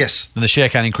 10. Yes. Then the share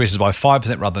count increases by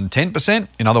 5% rather than 10%.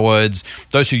 In other words,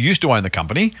 those who used to own the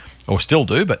company, or still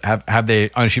do, but have their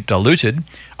ownership diluted,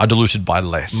 are diluted by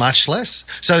less. Much less.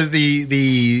 So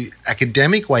the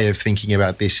academic way of thinking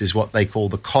about this is what they call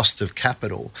the cost of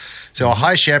capital. So a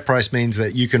high share price means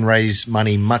that you can raise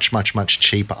money much, much, much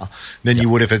cheaper than you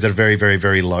would if it's at a very, very,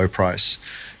 very low price.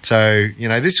 So,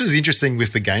 this was interesting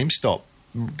with the GameStop.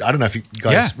 I don't know if you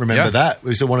guys remember that. It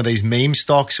was one of these meme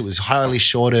stocks. It was highly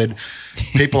shorted.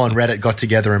 People on Reddit got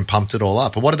together and pumped it all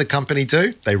up. But what did the company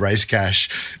do? They raised cash.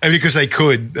 And because they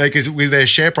could, because with their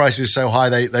share price was so high,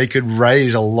 they could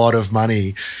raise a lot of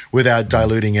money without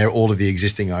diluting all of the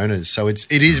existing owners. So it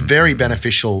is very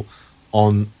beneficial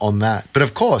on that. But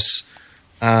of course,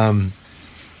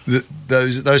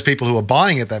 those people who are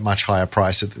buying at that much higher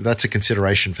price, that's a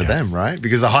consideration for them, right?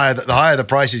 Because the higher the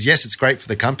price is, yes, it's great for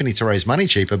the company to raise money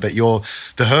cheaper, but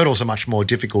the hurdles are much more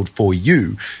difficult for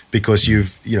you because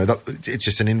it's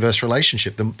just an inverse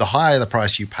relationship. The higher the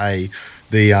price you pay,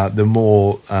 the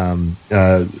more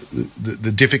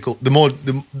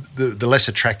the less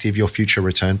attractive your future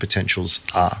return potentials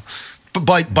are.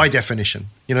 But by definition,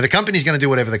 the company's going to do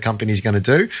whatever the company's going to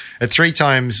do. At 3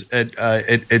 times at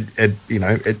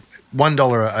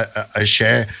 $1 a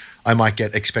share, I might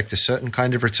expect a certain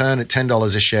kind of return. At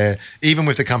 $10 a share, even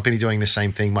with the company doing the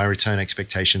same thing, my return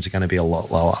expectations are going to be a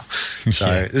lot lower.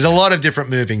 So there's a lot of different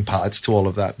moving parts to all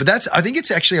of that. But I think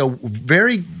it's actually a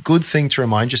very good thing to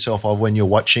remind yourself of when you're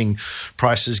watching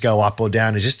prices go up or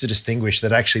down, is just to distinguish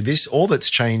that actually all that's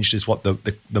changed is what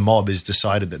the mob has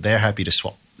decided that they're happy to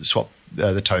swap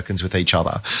the tokens with each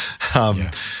other.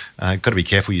 Got to be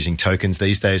careful using tokens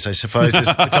these days, I suppose. It's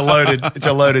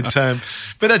a loaded term,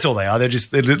 but that's all they are. They're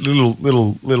just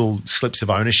little slips of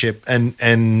ownership, and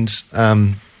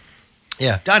I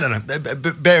don't know.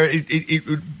 But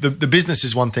the business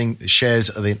is one thing, shares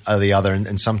are the other,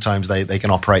 and sometimes they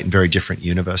can operate in very different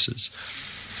universes.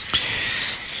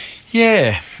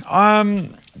 Yeah.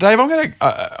 Dave, I'm going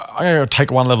to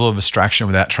take one level of abstraction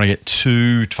without trying to get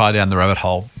too far down the rabbit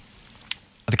hole.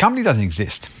 The company doesn't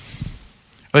exist.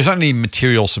 There's not any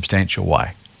material, substantial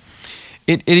way.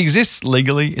 It exists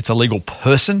legally. It's a legal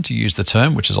person, to use the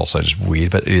term, which is also just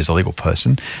weird, but it is a legal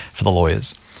person for the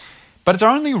lawyers. But it's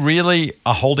only really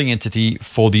a holding entity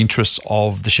for the interests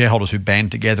of the shareholders who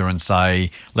band together and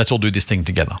say, let's all do this thing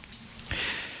together.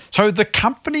 So the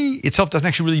company itself doesn't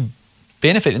actually really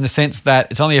benefit in the sense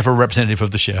that it's only ever a representative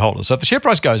of the shareholders. So if the share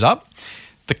price goes up,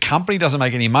 the company doesn't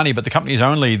make any money, but the company is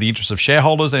only the interest of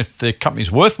shareholders. And if the company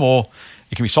is worth more,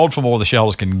 it can be sold for more, the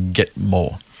shareholders can get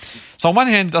more. So on one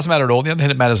hand, it doesn't matter at all. On the other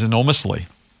hand, it matters enormously.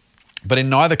 But in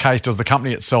neither case does the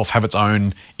company itself have its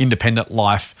own independent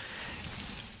life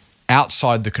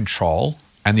outside the control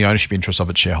and the ownership interests of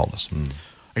its shareholders.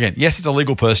 Again, yes, it's a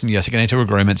legal person. Yes, it can enter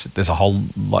agreements. There's a whole.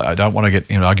 I don't want to get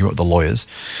in an argument with the lawyers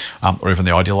or even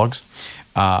the ideologues.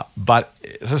 But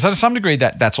so to some degree,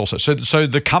 that's also so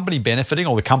the company benefiting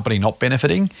or the company not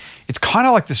benefiting. It's kind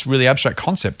of like this really abstract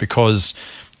concept, because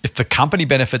if the company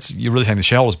benefits, you're really saying the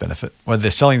shareholders benefit, whether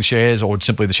they're selling the shares or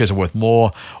simply the shares are worth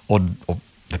more, or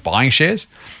they're buying shares,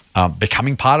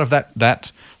 becoming part of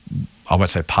that. I won't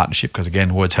say partnership, because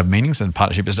again, words have meanings, and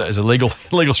partnership is a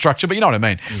legal structure, but you know what I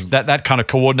mean. That kind of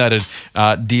coordinated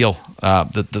deal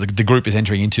that the group is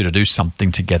entering into to do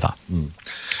something together.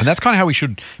 And that's kind of how we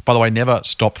should, by the way, never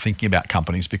stop thinking about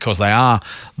companies, because they are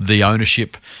the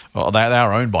ownership, they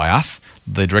are owned by us.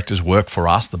 The directors work for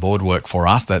us, the board work for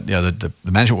us, that the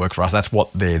management work for us. That's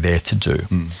what they're there to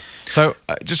do. So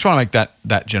just want to make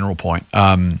that general point.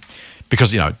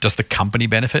 Because, does the company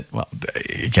benefit? Well,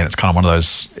 again, it's kind of one of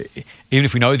those, even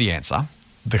if we know the answer,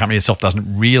 the company itself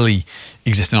doesn't really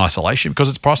exist in isolation because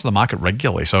it's priced on the market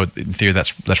regularly. So in theory,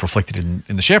 that's reflected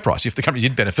in the share price. If the company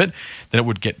did benefit, then it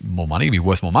would get more money, it'd be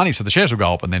worth more money. So the shares will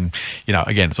go up, and then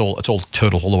again, it's all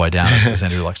turtle all the way down, as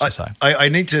Andrew likes to say. I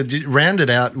need to round it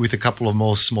out with a couple of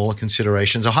more smaller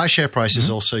considerations. A high share price is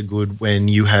also good when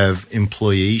you have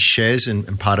employee shares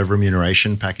and part of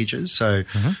remuneration packages. So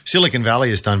Silicon Valley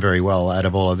has done very well out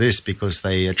of all of this because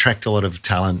they attract a lot of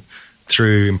talent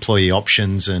through employee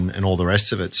options and all the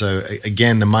rest of it. So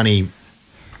again, the money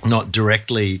not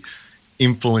directly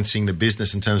influencing the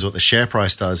business in terms of what the share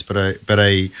price does, but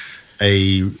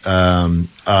it's an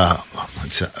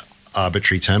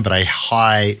arbitrary term, but a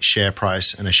high share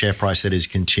price and a share price that is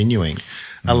continuing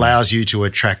allows you to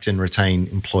attract and retain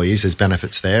employees. There's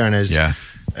benefits there. And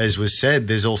as was said,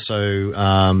 there's also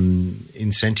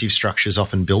incentive structures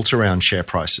often built around share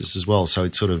prices as well. So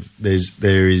it's sort of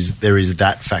there is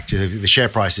that factor. If the share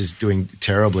price is doing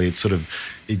terribly, it's sort of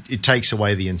it takes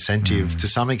away the incentive to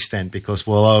some extent because,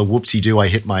 whoopsie-doo, I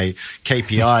hit my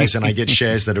KPIs and I get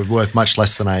shares that are worth much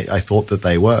less than I thought that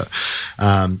they were.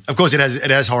 Of course, it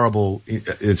has horrible,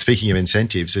 speaking of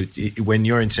incentives, when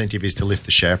your incentive is to lift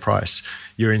the share price,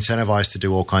 you're incentivized to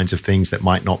do all kinds of things that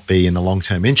might not be in the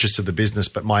long-term interest of the business,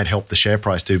 but might help the share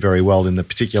price do very well in the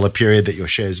particular period that your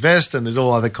shares vest, and there's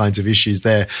all other kinds of issues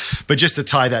there. But just to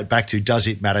tie that back to, does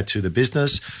it matter to the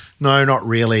business? No, not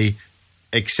really.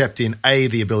 Except in A,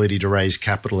 the ability to raise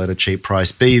capital at a cheap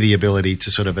price, B, the ability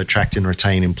to sort of attract and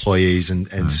retain employees,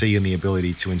 and C, in the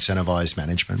ability to incentivize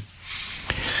management.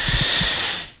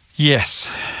 Yes,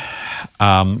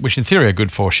 which in theory are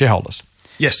good for shareholders.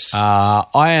 Yes. We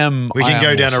can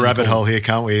go down a rabbit hole here,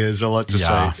 can't we? There's a lot to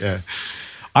say. Yeah.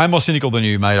 I'm more cynical than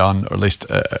you, mate, or at least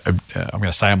I'm going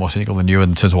to say I'm more cynical than you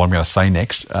in terms of what I'm going to say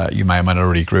next. You may or may not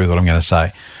already agree with what I'm going to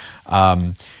say.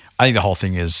 I think the whole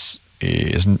thing is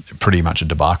pretty much a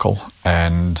debacle,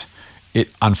 and it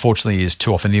unfortunately is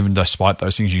too often, even despite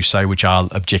those things you say which are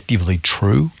objectively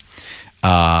true,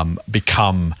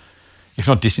 become, if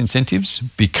not disincentives,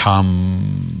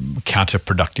 become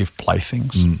counterproductive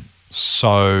playthings.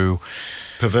 So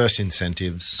perverse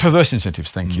incentives,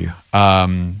 thank you.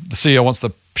 The CEO wants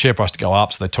the share price to go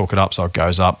up, so they talk it up so it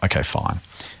goes up. Okay, fine.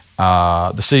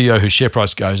 The CEO whose share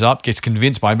price goes up gets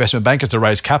convinced by investment bankers to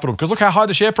raise capital because look how high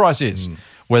the share price is,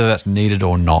 whether that's needed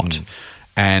or not.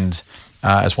 And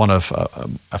as one of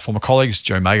our former colleagues,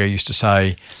 Joe Mailbag, used to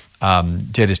say,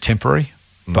 debt is temporary,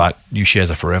 but new shares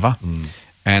are forever.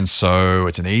 And so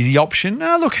it's an easy option.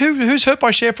 Look, who's hurt by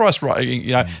share price? Right?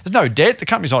 There's no debt. The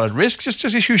company's not at risk. Just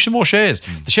issue some more shares.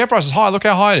 The share price is high. Look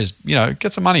how high it is.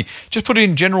 Get some money. Just put it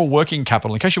in general working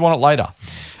capital in case you want it later.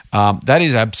 That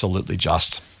is absolutely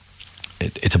just.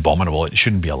 It's abominable. It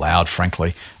shouldn't be allowed,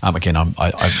 frankly. Again,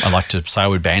 I like to say I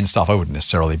would ban stuff. I wouldn't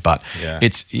necessarily, but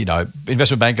it's,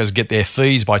 investment bankers get their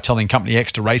fees by telling company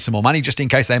X to raise some more money just in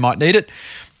case they might need it.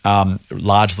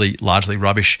 Largely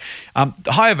rubbish.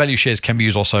 The higher value shares can be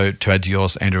used also to add to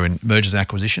yours, Andrew, in mergers and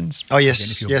acquisitions. Oh,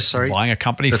 yes. Again, if you're buying a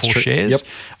company for shares,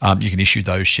 Yep. you can issue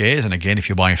those shares. And again, if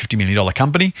you're buying a $50 million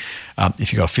company,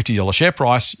 if you've got a $50 share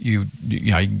price, you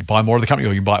can buy more of the company,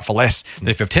 or you can buy it for less than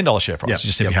if you have $10 share price. Yep. You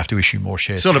just simply have to issue more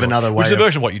shares. Sort of another way. Which is a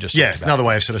version of what you just talked about. It's another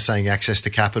way of sort of saying access to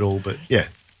capital, but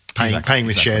paying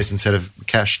with shares instead of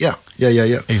cash. Yeah.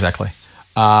 Exactly.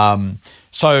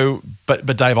 So,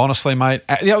 but Dave, honestly, mate,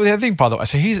 the other thing, by the way,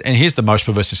 here's the most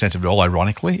perverse incentive of all.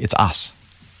 Ironically, it's us.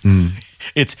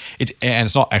 It's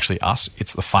not actually us.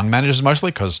 It's the fund managers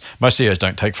mostly, because most CEOs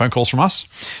don't take phone calls from us.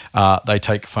 They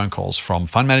take phone calls from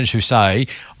fund managers who say,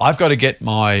 "I've got to get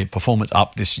my performance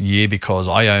up this year because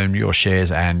I own your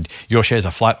shares, and your shares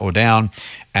are flat or down.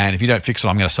 And if you don't fix it,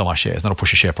 I'm going to sell my shares. And that'll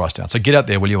push the share price down. So get out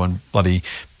there, will you, and bloody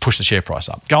push the share price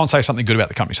up. Go and say something good about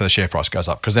the company so the share price goes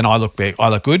up, because then I look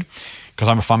good because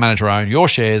I'm a fund manager. I own your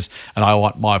shares, and I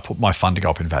want my fund to go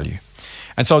up in value."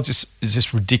 And so it's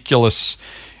this ridiculous.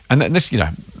 And this,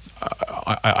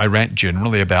 I rant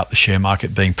generally about the share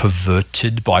market being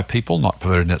perverted by people, not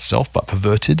perverted in itself, but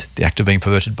perverted, the act of being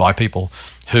perverted by people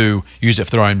who use it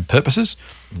for their own purposes.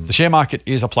 The share market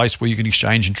is a place where you can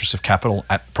exchange interests of capital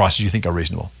at prices you think are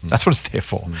reasonable. That's what it's there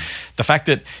for. The fact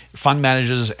that fund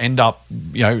managers end up,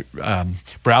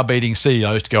 browbeating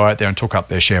CEOs to go out there and talk up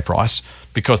their share price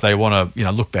because they want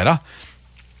to, look better.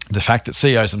 The fact that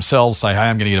CEOs themselves say, "Hey,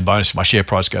 I'm going to get a bonus if my share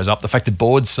price goes up." The fact that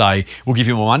boards say, "We'll give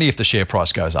you more money if the share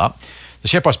price goes up." The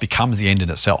share price becomes the end in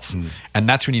itself. And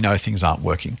that's when you know things aren't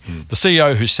working. The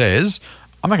CEO who says,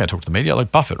 "I'm not going to talk to the media,"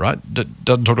 like Buffett, right?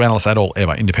 Doesn't talk to analysts at all,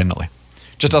 ever, independently.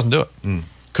 Just doesn't do it.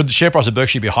 Could the share price of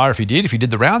Berkshire be higher if he did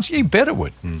the rounds? Yeah, you bet it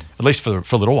would, at least for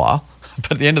a little while.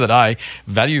 But at the end of the day,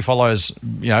 value follows,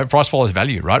 price follows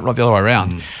value, right? Right the other way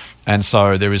around. And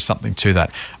so there is something to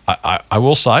that. I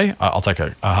will say, I'll take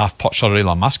a half pot shot at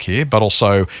Elon Musk here, but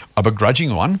also a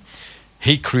begrudging one.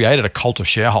 He created a cult of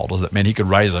shareholders that meant he could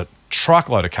raise a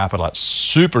truckload of capital at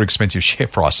super expensive share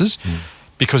prices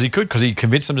because he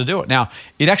convinced them to do it. Now,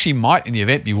 it actually might in the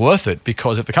event be worth it,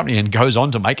 because if the company then goes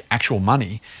on to make actual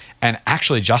money and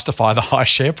actually justify the high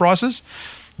share prices,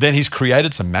 then he's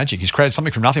created some magic. He's created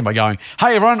something from nothing by going,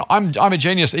 hey, everyone, I'm a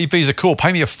genius. EVs are cool.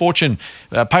 Pay me a fortune.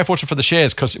 Pay a fortune for the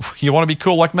shares because you want to be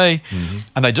cool like me.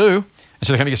 And they do. And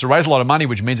so the company gets to raise a lot of money,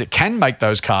 which means it can make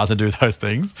those cars and do those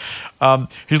things.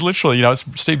 He's literally, it's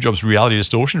Steve Jobs' reality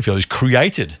distortion field. He's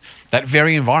created that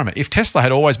very environment. If Tesla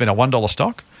had always been a $1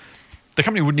 stock, the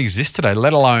company wouldn't exist today,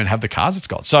 let alone have the cars it's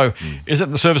got. So is it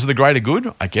in the service of the greater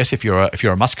good? I guess if you're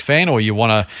a Musk fan, or you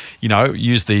want to,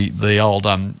 use the old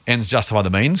ends justify the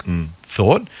means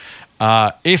thought.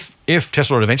 If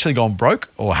Tesla had eventually gone broke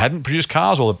or hadn't produced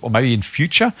cars, or maybe in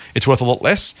future it's worth a lot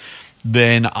less,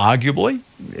 then arguably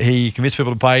he convinced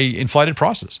people to pay inflated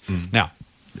prices. Now,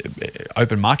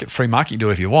 open market, free market, you do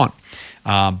it if you want.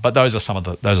 But those are some of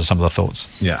the thoughts.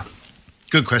 Yeah.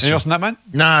 Good question. Anything else on that, mate?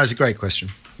 No, it's a great question.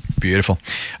 Beautiful.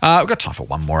 We've got time for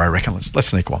one more, I reckon. Let's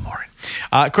sneak one more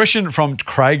in. Question from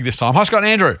Craig this time. Hi, Scott and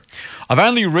Andrew. I've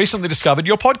only recently discovered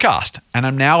your podcast and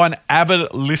I'm now an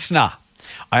avid listener.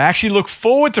 I actually look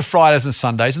forward to Fridays and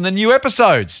Sundays and the new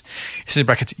episodes. He said in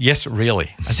brackets, yes,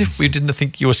 really. As if we didn't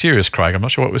think you were serious, Craig. I'm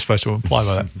not sure what we're supposed to imply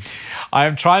by that. I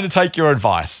am trying to take your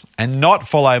advice and not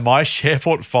follow my share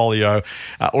portfolio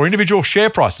or individual share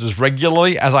prices as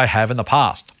regularly as I have in the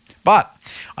past. But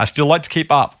I still like to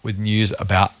keep up with news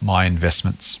about my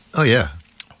investments. Oh, yeah.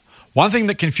 One thing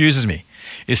that confuses me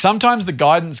is sometimes the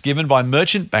guidance given by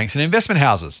merchant banks and investment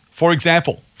houses. For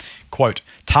example, quote,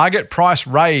 target price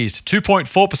raised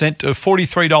 2.4% to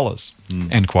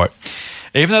 $43, end quote,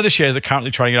 even though the shares are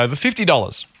currently trading at over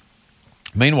 $50.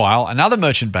 Meanwhile, another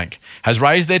merchant bank has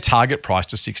raised their target price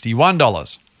to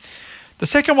 $61. The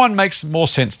second one makes more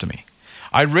sense to me.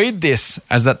 I read this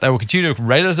as that they will continue to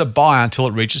rate it as a buy until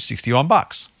it reaches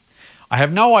 $61. I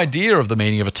have no idea of the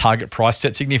meaning of a target price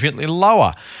set significantly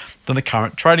lower than the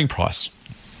current trading price.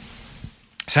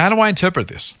 So how do I interpret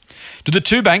this? Do the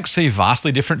two banks see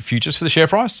vastly different futures for the share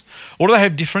price? Or do they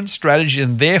have different strategies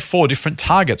and therefore different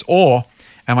targets? Or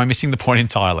am I missing the point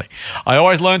entirely? I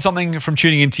always learn something from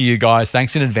tuning into you guys.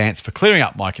 Thanks in advance for clearing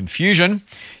up my confusion.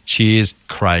 Cheers,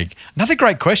 Craig. Another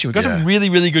great question. We've got some really,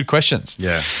 really good questions.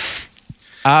 Yeah.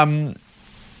 Do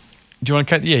you want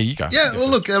to? Yeah, you go. Yeah. Well,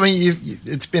 look. I mean,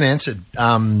 it's been answered.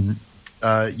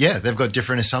 They've got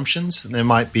different assumptions, and they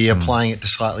might be applying it to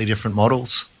slightly different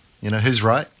models. Who's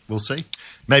right? We'll see.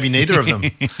 Maybe neither of them.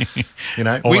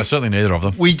 Certainly neither of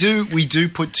them. We do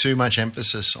put too much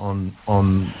emphasis on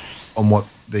what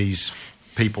these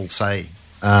people say.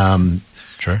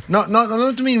 True. Not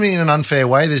to mean in an unfair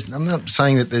way. I'm not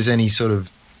saying that there's any sort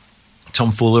of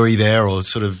tomfoolery there or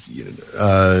sort of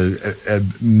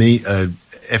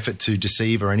effort to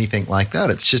deceive or anything like that.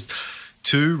 It's just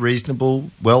two reasonable,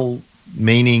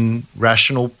 well-meaning,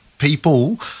 rational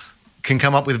people can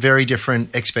come up with very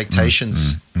different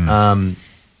expectations.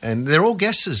 And they're all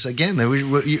guesses. Again,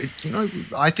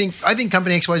 I think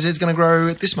company XYZ is going to grow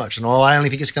at this much, and I only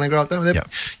think it's going to grow at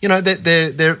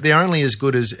that. They're only as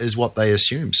good as what they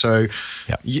assume. So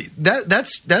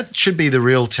that should be the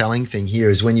real telling thing here.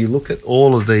 Is when you look at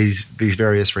all of these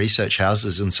various research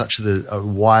houses and such a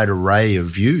wide array of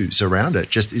views around it,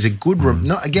 just is a good.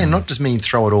 Not just mean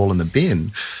throw it all in the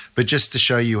bin, but just to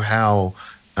show you how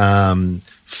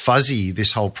fuzzy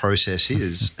this whole process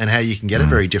is and how you can get a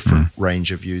very different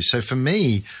range of views. So for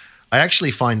me, I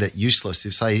actually find it useless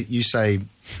if you say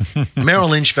Merrill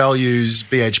Lynch values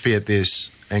BHP at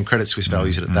this and Credit Suisse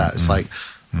values it at that. It's like,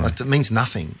 it means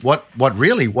nothing. What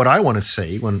I want to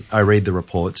see when I read the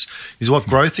reports is what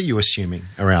growth are you assuming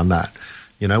around that?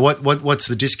 What's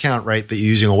the discount rate that you're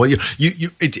using, or what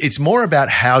it's more about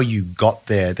how you got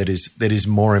there that is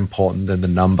more important than the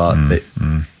number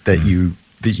that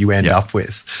you end up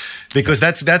with, because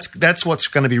that's what's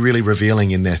going to be really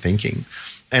revealing in their thinking.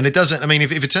 And it doesn't. I mean,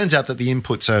 if it turns out that the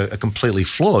inputs are completely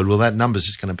flawed, well, that number's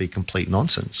just going to be complete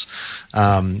nonsense.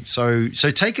 So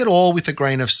take it all with a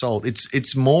grain of salt.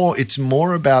 It's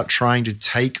more about trying to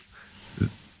take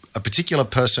a particular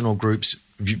person or group's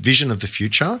vision of the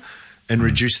future and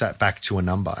reduce that back to a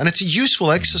number. And it's a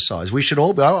useful exercise. We should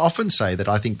all I often say that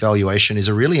I think valuation is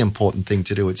a really important thing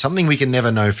to do. It's something we can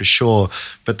never know for sure,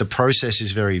 but the process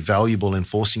is very valuable in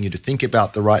forcing you to think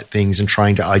about the right things and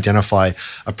trying to identify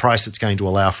a price that's going to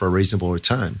allow for a reasonable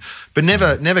return. But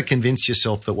never convince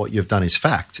yourself that what you've done is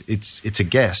fact. It's a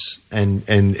guess, and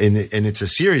it's a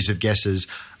series of guesses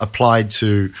applied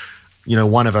to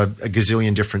one of a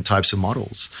gazillion different types of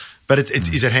models. But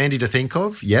is it handy to think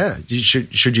of? Yeah.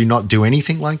 Should you not do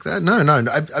anything like that? No,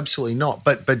 absolutely not.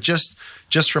 But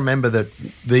just remember that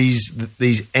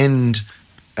these end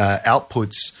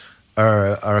outputs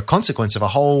are a consequence of a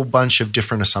whole bunch of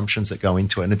different assumptions that go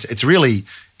into it. And it's really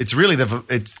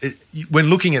when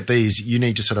looking at these, you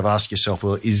need to sort of ask yourself,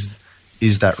 well, is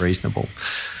that reasonable?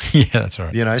 Yeah, that's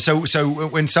right. So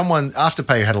when someone,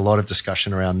 Afterpay had a lot of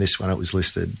discussion around this when it was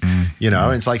listed,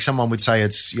 it's like someone would say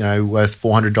it's, worth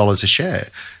 $400 a share.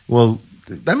 Well,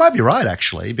 they might be right,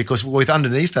 actually, because with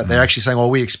underneath that, they're actually saying, well,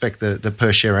 we expect the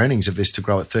per share earnings of this to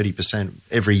grow at 30%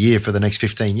 every year for the next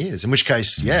 15 years, in which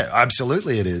case, yeah,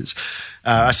 absolutely it is.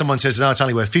 Someone says, no, it's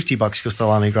only worth $50 because they'll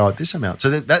only grow at this amount. So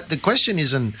that the question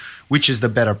isn't which is the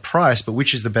better price, but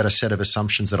which is the better set of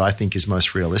assumptions that I think is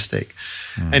most realistic.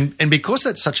 And because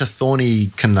that's such a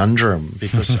thorny conundrum,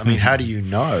 because, how do you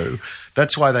know?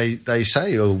 That's why they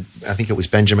say, I think it was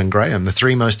Benjamin Graham, the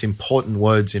three most important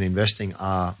words in investing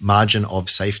are margin of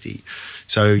safety.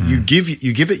 So you give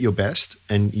it your best,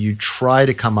 and you try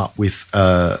to come up with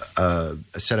a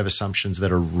set of assumptions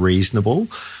that are reasonable.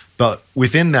 But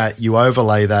within that, you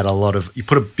overlay that you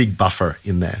put a big buffer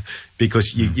in there,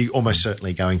 because you're almost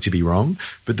certainly going to be wrong.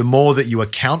 But the more that you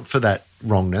account for that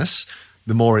wrongness,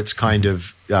 the more it's kind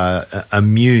of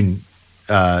immune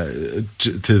to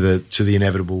the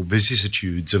inevitable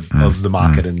vicissitudes of the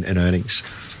market and earnings.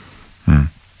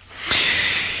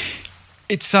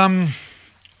 It's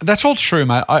that's all true,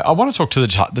 mate. I want to talk to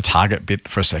the target bit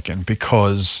for a second,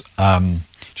 because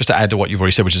just to add to what you've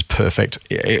already said, which is perfect.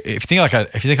 If you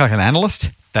think like an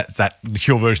analyst, that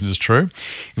your version is true.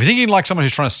 If you're thinking like someone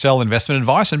who's trying to sell investment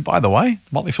advice, and by the way,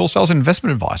 Motley Fool sells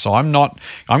investment advice, so I'm going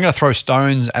to throw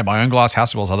stones at my own glass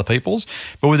house as well as other people's,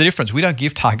 but with the difference, we don't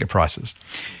give target prices.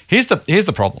 Here's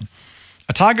the problem.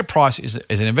 A target price is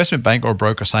an investment bank or a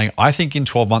broker saying, I think in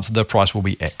 12 months the price will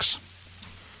be X.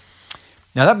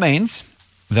 Now that means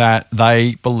that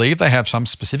they believe they have some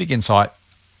specific insight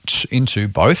into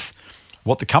both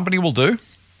what the company will do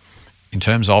in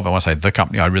terms of, when I say the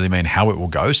company, I really mean how it will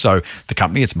go. So the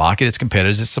company, its market, its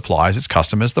competitors, its suppliers, its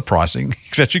customers, the pricing,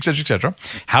 et cetera, et cetera, et cetera,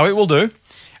 how it will do,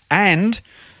 and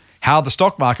how the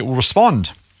stock market will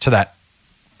respond to that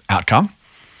outcome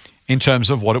in terms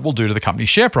of what it will do to the company's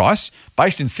share price,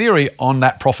 based in theory on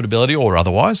that profitability or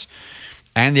otherwise,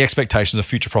 and the expectations of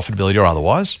future profitability or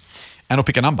otherwise, and it'll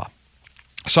pick a number.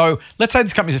 So let's say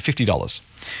this company's at $50.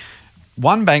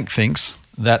 One bank thinks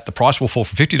that the price will fall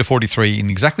from 50 to 43 in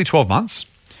exactly 12 months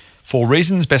for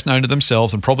reasons best known to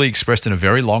themselves and probably expressed in a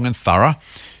very long and thorough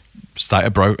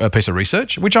piece of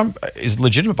research, which is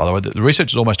legitimate, by the way. The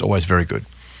research is almost always very good.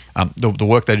 The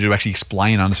work they do to actually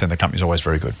explain and understand the company is always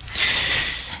very good.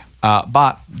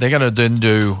 But they're going to then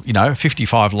do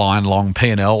 55-line long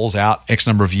P&Ls out X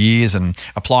number of years and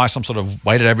apply some sort of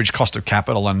weighted average cost of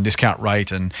capital and discount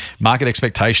rate and market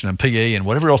expectation and PE and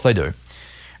whatever else they do.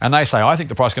 And they say, I think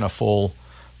the price is going to fall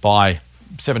by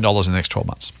 $7 in the next 12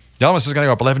 months. The other one is going to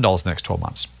go up $11 in the next 12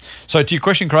 months. So to your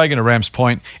question, Craig, and to Ram's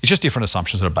point, it's just different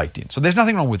assumptions that are baked in. So there's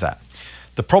nothing wrong with that.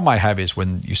 The problem I have is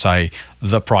when you say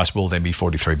the price will then be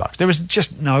 $43. There is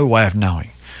just no way of knowing.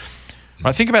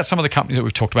 Right? Think about some of the companies that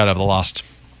we've talked about over the last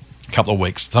couple of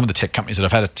weeks, some of the tech companies that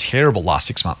have had a terrible last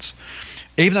 6 months,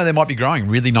 even though they might be growing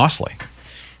really nicely,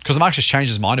 because the market just changed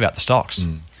its mind about the stocks.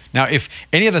 Now, if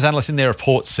any of those analysts in their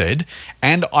report said,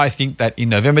 and I think that in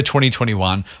November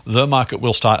 2021, the market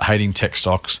will start hating tech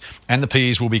stocks and the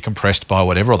PEs will be compressed by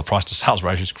whatever, or the price to sales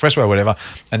ratio is compressed by whatever,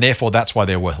 and therefore that's why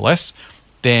they're worth less,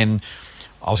 then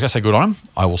I was going to say good on them.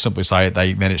 I will simply say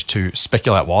they managed to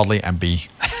speculate wildly and be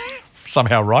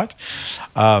somehow right.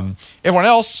 Everyone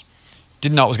else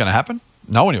didn't know it was going to happen.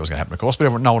 No one knew it was going to happen, of course,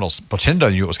 but no one else pretended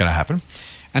they knew it was going to happen.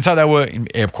 And so they were, in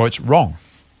air quotes, wrong.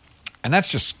 And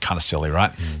that's just kind of silly,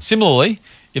 right? Similarly,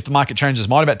 if the market changes its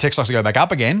mind about tech stocks to go back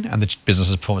up again and the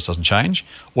business's performance doesn't change,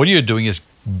 what you're doing is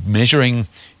measuring,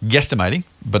 guesstimating,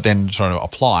 but then trying to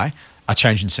apply a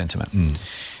change in sentiment.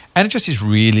 And it just is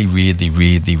really, really,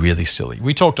 really, really silly.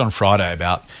 We talked on Friday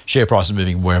about share prices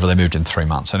moving wherever they moved in 3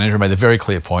 months. And Andrew made the very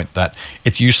clear point that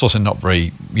it's useless and not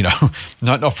very,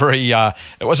 not very, it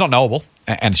was not knowable,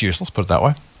 and it's useless, put it that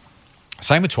way.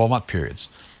 Same with 12-month periods.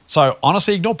 So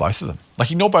honestly, ignore both of them.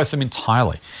 Ignore both of them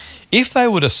entirely. If they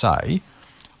were to say,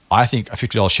 I think a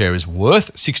 $50 share is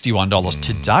worth $61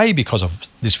 today because of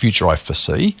this future I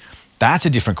foresee, that's a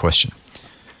different question.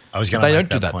 I was going to They don't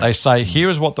do that. Point. They say, here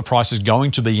is what the price is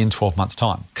going to be in 12 months'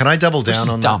 time. Can I double down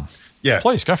on dumb. that? Yeah.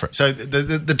 Please, go for it. So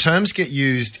the terms get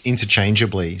used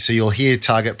interchangeably. So you'll hear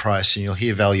target price and you'll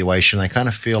hear valuation. They kind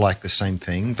of feel like the same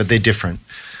thing, but they're different.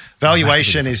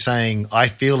 Valuation is saying, I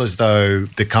feel as though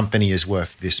the company is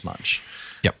worth this much.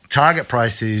 Yep. Target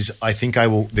price is, I think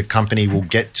the company will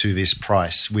get to this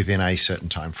price within a certain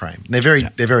time frame. They're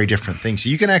very different things. So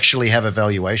you can actually have a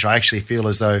valuation. I actually feel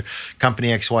as though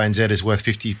company X, Y, and Z is worth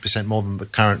 50% more than the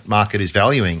current market is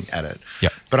valuing at it.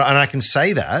 Yep. And I can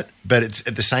say that, but it's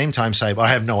at the same time say, but I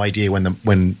have no idea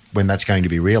when that's going to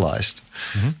be realized.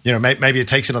 Mm-hmm. You know, maybe it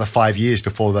takes another 5 years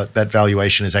before that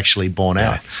valuation is actually borne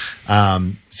out.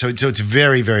 So it's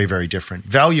very, very, very different.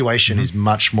 Valuation is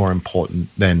much more important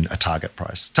than a target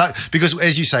price. Because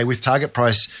as you say, with target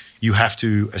price, you have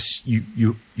to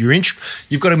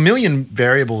you've got a million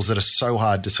variables that are so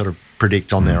hard to sort of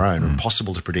predict on their own, or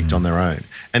impossible to predict on their own.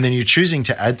 And then you're choosing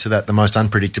to add to that the most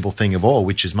unpredictable thing of all,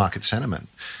 which is market sentiment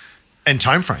and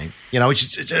time frame. You know, which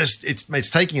is just it's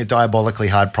taking a diabolically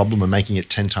hard problem and making it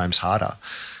 10 times harder.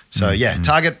 So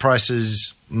target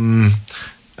prices,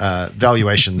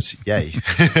 valuations, yay,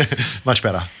 much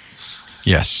better.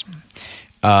 Yes.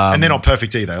 And they're not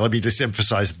perfect either. Let me just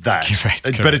emphasize that. Correct,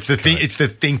 but it's the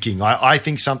thinking. I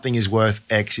think something is worth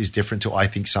X is different to I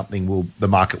think the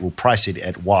market will price it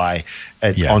at Y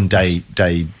on day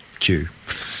Q.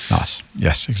 Nice.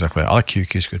 Yes, exactly. I like Q.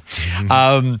 Q's good.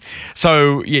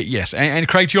 Yes. And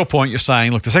Craig, to your point, you're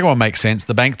saying, look, the second one makes sense.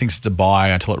 The bank thinks it's a buy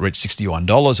until it reached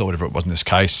 $61 or whatever it was in this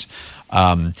case.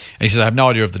 And he says, I have no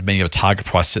idea of the meaning of a target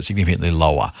price set significantly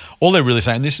lower. All they're really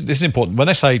saying, and this is important, when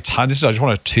they say, I just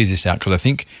want to tease this out because I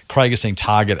think Craig is saying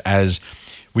target as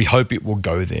we hope it will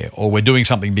go there, or we're doing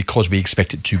something because we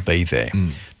expect it to be there.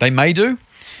 They may do,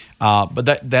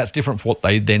 but that's different from what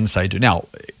they then say do. Now,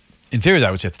 in theory, they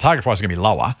would say if the target price is going to be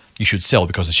lower, you should sell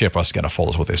because the share price is going to fall,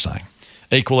 is what they're saying.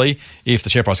 Equally, if the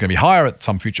share price is going to be higher at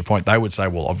some future point, they would say,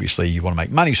 well, obviously you want to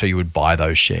make money, so you would buy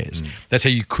those shares. That's how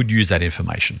you could use that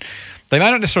information. They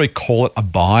may not necessarily call it a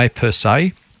buy per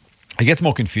se. It gets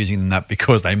more confusing than that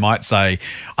because they might say,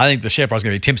 I think the share price is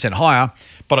going to be 10% higher,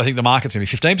 but I think the market's going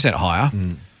to be 15% higher.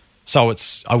 So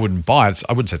I wouldn't buy it.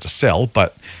 I wouldn't say it's a sell,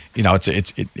 but you know,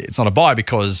 it's not a buy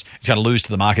because it's going to lose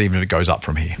to the market even if it goes up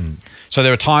from here. So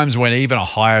there are times when even a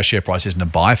higher share price isn't a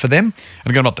buy for them. And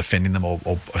again, I'm not defending them or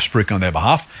spruiking on their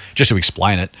behalf, just to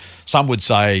explain it. Some would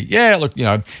say, yeah, look, you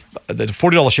know, the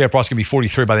 $40 share price can be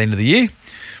 43 by the end of the year,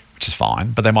 which is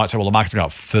fine. But they might say, well, the market's going to go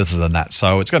up further than that.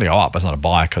 So it's going to go up. It's not a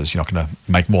buy because you're not going to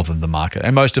make more than the market.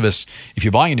 And most of us, if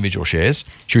you're buying individual shares,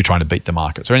 should be trying to beat the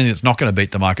market. So anything that's not going to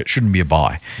beat the market shouldn't be a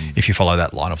buy if you follow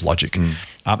that line of logic.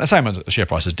 The same when the share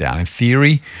price is down. In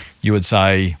theory, you would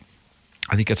say,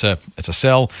 I think it's a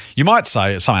sell. You might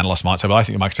say, some analysts might say, well, I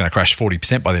think the market's going to crash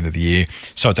 40% by the end of the year,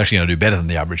 so it's actually going to do better than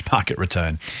the average market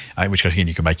return, in which case, again,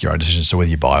 you can make your own decisions to whether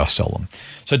you buy or sell them.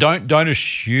 So don't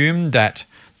assume that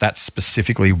that's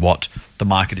specifically what the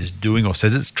market is doing or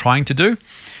says it's trying to do.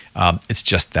 It's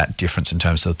just that difference in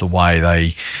terms of the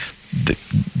way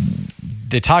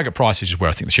their target price is just where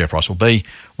I think the share price will be.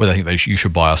 Whether I think you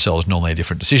should buy or sell is normally a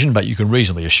different decision, but you can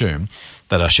reasonably assume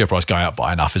that a share price going up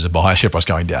by enough is a buy, a share price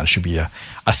going down should be a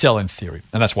sell in theory.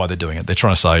 And that's why they're doing it. They're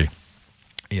trying to say,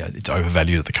 yeah, it's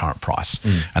overvalued at the current price,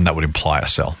 and that would imply a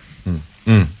sell.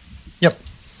 Yep.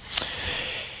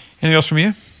 Anything else from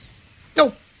you?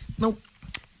 No.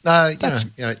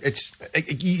 It's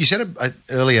you said it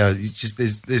earlier. It's just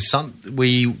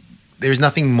there is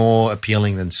nothing more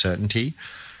appealing than certainty.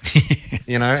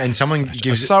 You know, and someone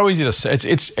gives it's so easy to sell.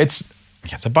 It's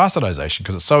a bastardization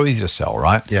because it's so easy to sell,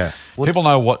 right? Yeah. People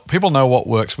know what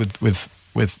works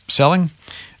with selling,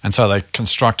 and so they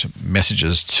construct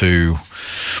messages to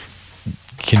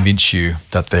convince you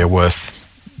that they're worth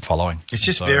following. It's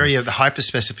just the hyper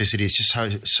specificity is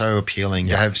just so appealing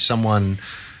to have someone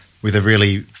with a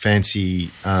really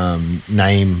fancy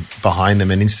name behind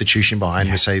them, an institution behind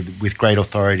them, say with great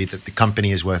authority that the company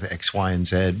is worth X, Y, and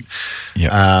Z.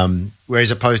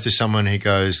 Whereas opposed to someone who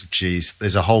goes, geez,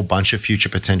 there's a whole bunch of future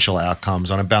potential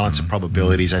outcomes on a balance of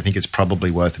probabilities. I think it's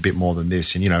probably worth a bit more than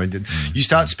this. And, you know, you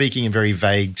start speaking in very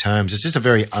vague terms. It's just a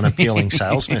very unappealing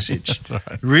sales message. That's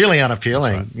right. Really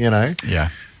unappealing, you know.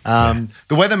 Yeah.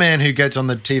 The weatherman who gets on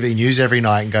the TV news every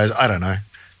night and goes, I don't know,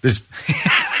 there's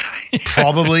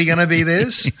probably going to be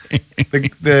this.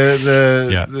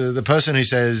 The person who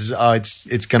says, "Oh,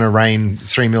 it's going to rain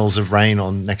 3 mils of rain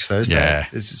on next Thursday." Yeah,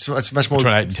 it's much more.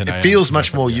 It feels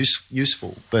much more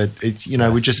useful, but it's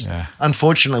we just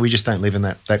unfortunately we just don't live in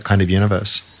that kind of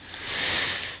universe.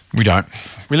 We don't.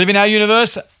 We live in our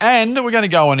universe, and we're going to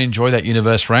go and enjoy that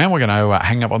universe round. We're going to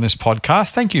hang up on this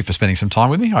podcast. Thank you for spending some time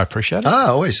with me. I appreciate it.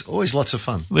 Always lots of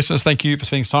fun. Listeners, thank you for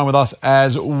spending some time with us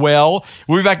as well.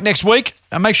 We'll be back next week.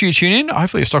 And make sure you tune in.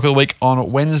 Hopefully, a stock of the week on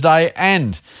Wednesday.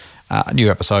 And a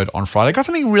new episode on Friday. Got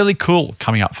something really cool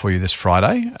coming up for you this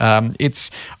Friday.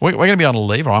 We're going to be on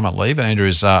leave, or I'm on leave, and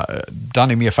Andrew's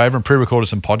done me a favour and pre-recorded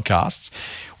some podcasts.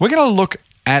 We're going to look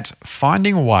at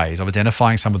finding ways of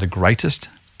identifying some of the greatest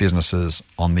businesses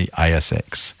on the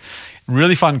ASX.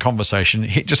 Really fun conversation.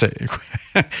 Just a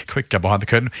quick go behind the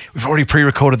curtain. We've already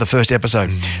pre-recorded the first episode,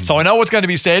 so I know what's going to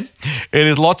be said. It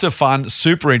is lots of fun,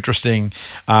 super interesting.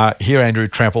 Hear Andrew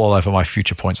trample all over my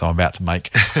future points I'm about to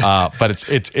make, but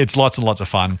it's lots and lots of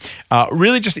fun.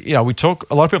 Really, just we talk.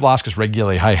 A lot of people ask us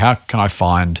regularly, "Hey, how can I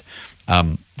find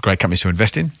great companies to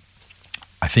invest in?"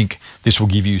 I think this will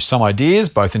give you some ideas,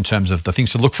 both in terms of the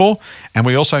things to look for, and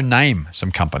we also name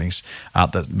some companies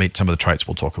that meet some of the traits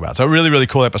we'll talk about. So a really, really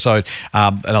cool episode.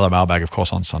 Another mailbag, of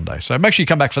course, on Sunday. So make sure you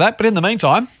come back for that. But in the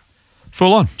meantime,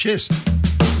 full on. Cheers.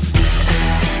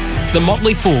 The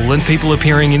Motley Fool and people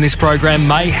appearing in this program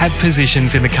may have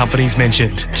positions in the companies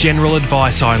mentioned. General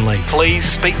advice only. Please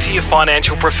speak to your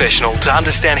financial professional to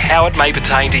understand how it may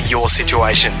pertain to your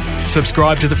situation.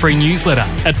 Subscribe to the free newsletter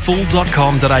at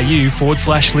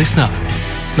fool.com.au/listener.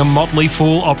 The Motley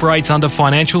Fool operates under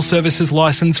Financial Services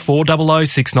Licence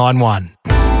 400691.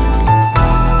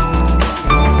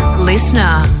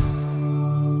 Listener.